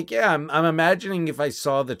 and I'm like, yeah, I'm imagining if I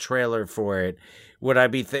saw the trailer for it, would I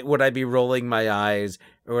be rolling my eyes,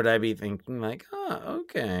 or would I be thinking like, oh,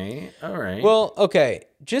 okay, all right. Well, okay,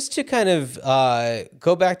 just to kind of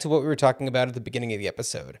go back to what we were talking about at the beginning of the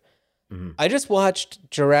episode. Mm-hmm. I just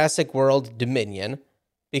watched Jurassic World Dominion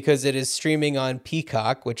because it is streaming on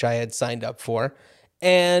Peacock, which I had signed up for,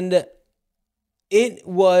 and it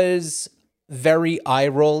was very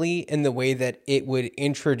eye-rolly in the way that it would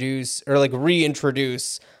introduce or like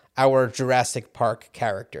reintroduce our Jurassic Park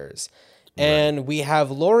characters. Right. And we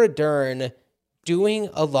have Laura Dern doing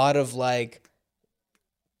a lot of like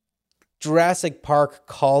Jurassic Park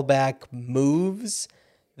callback moves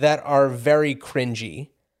that are very cringy.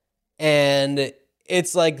 And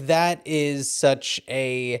it's like that is such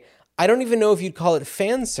a, I don't even know if you'd call it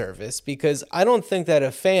fan service, because I don't think that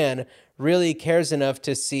a fan really cares enough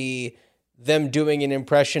to see them doing an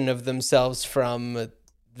impression of themselves from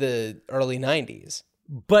the early 90s.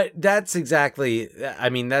 But that's exactly, I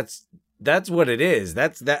mean, that's what it is.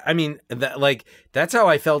 That's how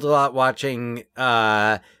I felt a lot watching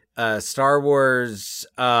Star Wars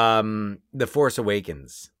The Force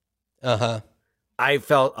Awakens. Uh-huh. I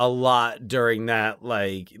felt a lot during that,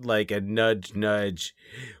 like a nudge,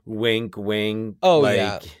 wink. Oh, like,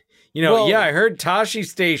 yeah. Well- yeah, I heard Tashi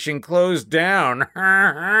Station closed down.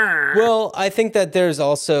 Well, I think that there's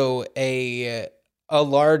also a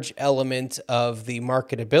large element of the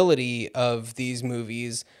marketability of these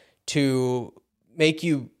movies to make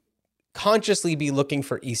you consciously be looking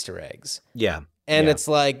for Easter eggs. Yeah. And Yeah. it's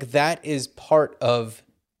like that is part of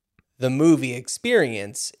the movie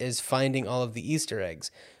experience, is finding all of the Easter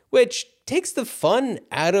eggs, which takes the fun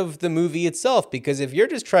out of the movie itself, because if you're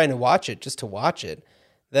just trying to watch it just to watch it,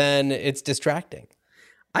 then it's distracting.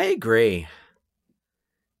 I agree.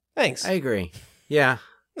 Thanks. I agree. Yeah.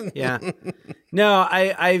 Yeah. No,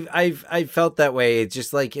 I felt that way. It's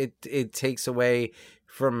just like it takes away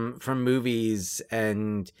from movies.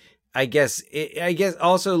 And I guess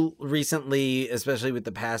also recently, especially with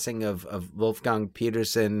the passing of Wolfgang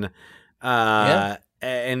Peterson,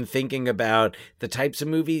 and thinking about the types of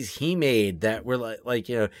movies he made that were like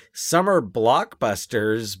summer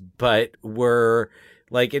blockbusters, but were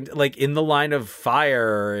like in the Line of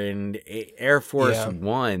Fire and Air Force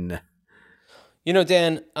One.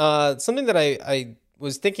 Dan, something that I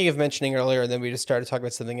was thinking of mentioning earlier, and then we just started talking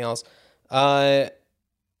about something else.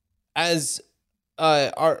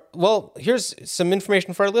 Here's some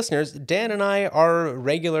information for our listeners. Dan and I are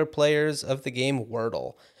regular players of the game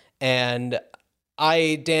Wordle. And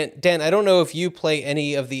Dan, I don't know if you play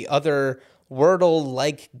any of the other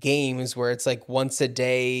Wordle-like games where it's like once a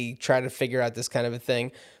day, try to figure out this kind of a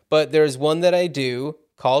thing. But there's one that I do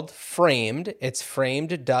called Framed. It's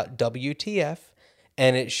framed.wtf.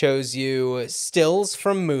 And it shows you stills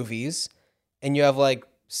from movies, and you have like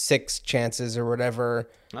 6 chances or whatever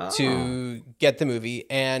to get the movie.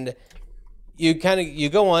 And you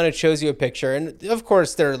go on, it shows you a picture, and of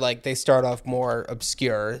course they start off more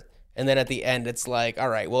obscure, and then at the end it's like, all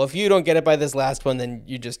right, well, if you don't get it by this last one, then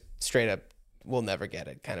you just straight up will never get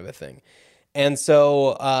it, kind of a thing. And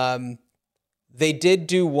so they did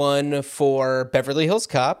do one for Beverly Hills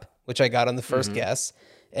Cop, which I got on the first guess.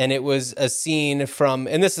 And it was a scene from,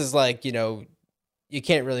 and this is like, you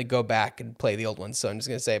can't really go back and play the old ones, so I'm just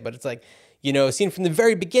going to say, but it's like, a scene from the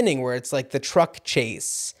very beginning where it's like the truck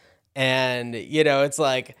chase. And, it's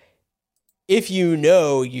like, if you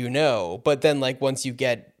know, but then like once you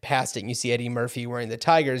get past it and you see Eddie Murphy wearing the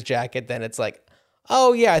Tiger's jacket, then it's like,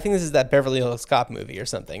 oh yeah, I think this is that Beverly Hills Cop movie or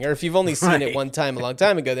something. Or if you've only seen it one time, a long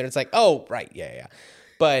time ago, then it's like, oh, right, yeah.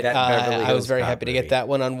 But I was very happy to get that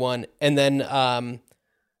one on one. And then,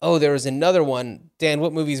 there was another one. Dan,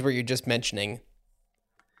 what movies were you just mentioning?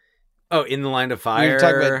 Oh, In the Line of Fire. We were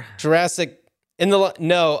talking about Jurassic.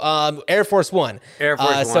 Air Force One. Air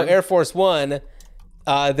Force One. So Air Force One,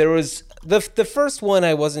 there was the first one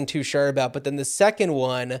I wasn't too sure about, but then the second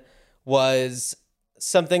one was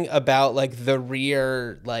something about like the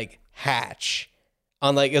rear like hatch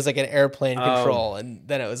on like, it was like an airplane control, and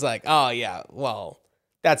then it was like, oh yeah, well,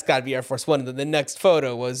 that's got to be Air Force One. And then the next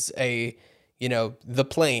photo was the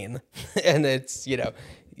plane, and it's,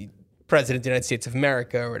 President of the United States of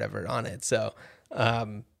America or whatever on it. So,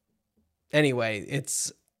 anyway,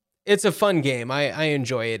 it's a fun game. I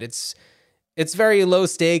enjoy it. It's very low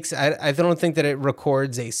stakes. I don't think that it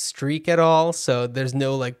records a streak at all. So there's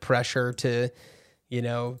no like pressure to,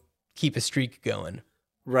 keep a streak going.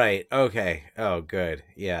 Right. Okay. Oh, good.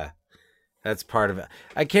 Yeah. That's part of it.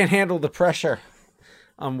 I can't handle the pressure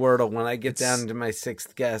on Wordle when I get down to my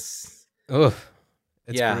 6th guess. Ugh.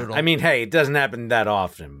 It's brutal. I mean, hey, it doesn't happen that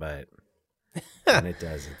often, but when it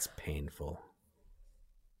does, it's painful.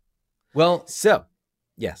 Well,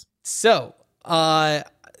 yes. So,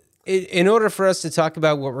 in order for us to talk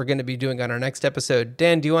about what we're going to be doing on our next episode,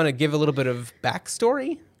 Dan, do you want to give a little bit of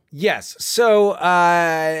backstory? Yes. So,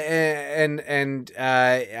 I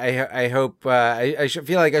hope I should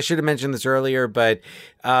feel like I should have mentioned this earlier, but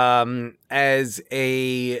as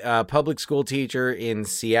a public school teacher in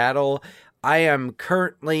Seattle, I am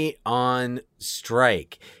currently on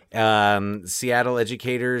strike. Seattle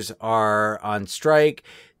educators are on strike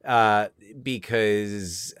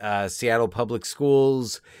because Seattle Public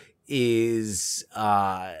Schools is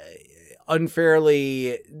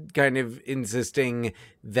unfairly kind of insisting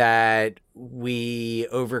that we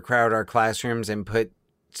overcrowd our classrooms and put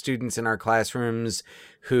students in our classrooms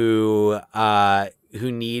who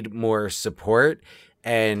need more support,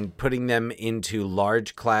 and putting them into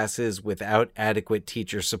large classes without adequate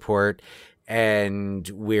teacher support. And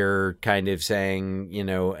we're kind of saying,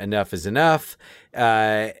 enough is enough,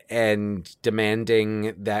 and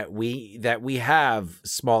demanding that we have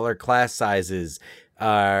smaller class sizes,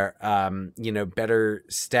 better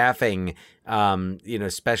staffing,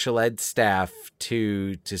 special ed staff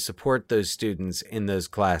to support those students in those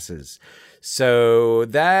classes. So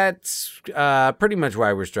that's pretty much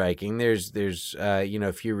why we're striking. There's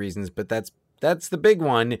a few reasons, but that's the big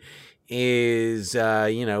one. Is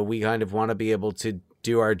we kind of want to be able to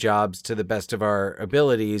do our jobs to the best of our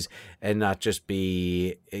abilities and not just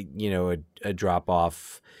be a drop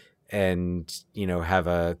off and have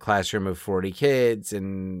a classroom of 40 kids,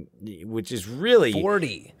 and which is really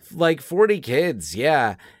 40 kids.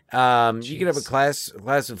 Yeah. You could have a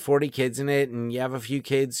class of 40 kids in it, and you have a few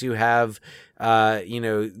kids who have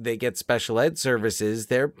they get special ed services.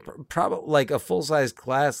 They're probably like a full-size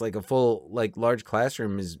class, like a full large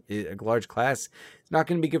classroom is a large class. It's not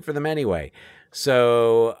going to be good for them anyway.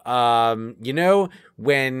 So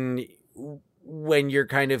when you're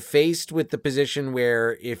kind of faced with the position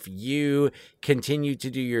where if you continue to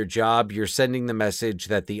do your job, you're sending the message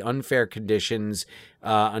that the unfair conditions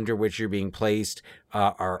under which you're being placed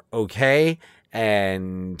are okay,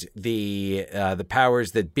 and the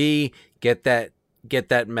powers that be get that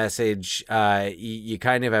message. You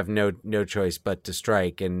kind of have no choice but to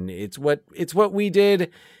strike, and it's what we did,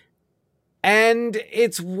 and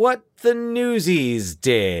it's what the Newsies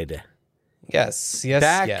did. Yes.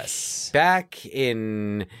 Back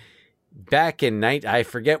in I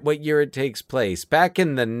forget what year it takes place. Back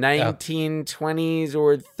in the 1920s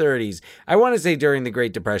or 30s. I want to say during the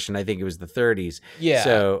Great Depression. I think it was the 30s. Yeah.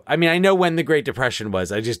 So, I mean, I know when the Great Depression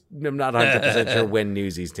was. I'm not 100% sure when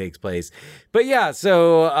Newsies takes place. But yeah,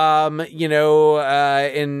 so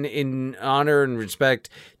in honor and respect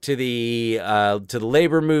to the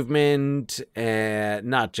labor movement,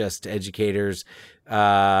 not just educators,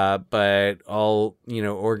 but all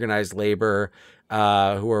organized labor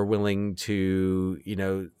who are willing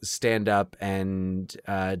to stand up and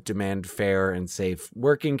demand fair and safe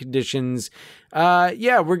working conditions.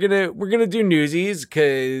 We're gonna do Newsies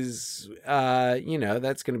because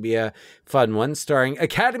that's gonna be a fun one, starring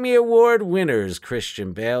Academy Award winners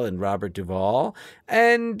Christian Bale and Robert Duvall,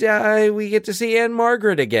 and we get to see Anne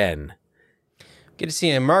Margaret again.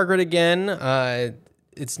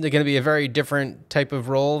 It's going to be a very different type of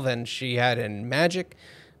role than she had in Magic.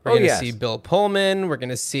 We're going to see Bill Pullman. We're going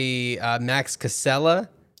to see Max Casella.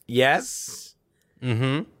 Yes.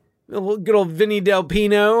 Mm-hmm. Good old Vinny Del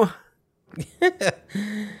Pino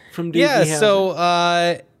from Disney. Yeah,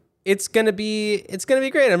 so it's gonna be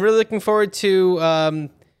great. I'm really looking forward to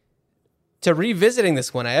revisiting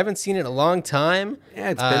this one. I haven't seen it in a long time. Yeah,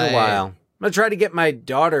 it's been a while. I'm gonna try to get my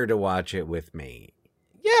daughter to watch it with me.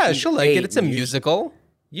 Yeah, she'll like it. It's a musical.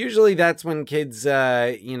 Usually that's when kids,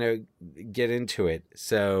 get into it.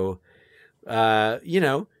 So,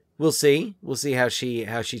 we'll see. We'll see how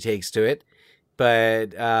she takes to it.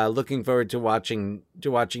 But looking forward to watching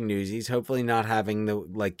Newsies. Hopefully not having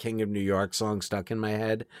the King of New York song stuck in my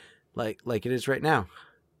head, like it is right now.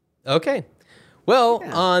 Okay. Well,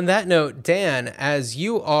 on that note, Dan, as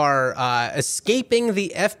you are escaping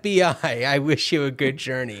the FBI, I wish you a good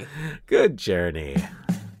journey. Good journey.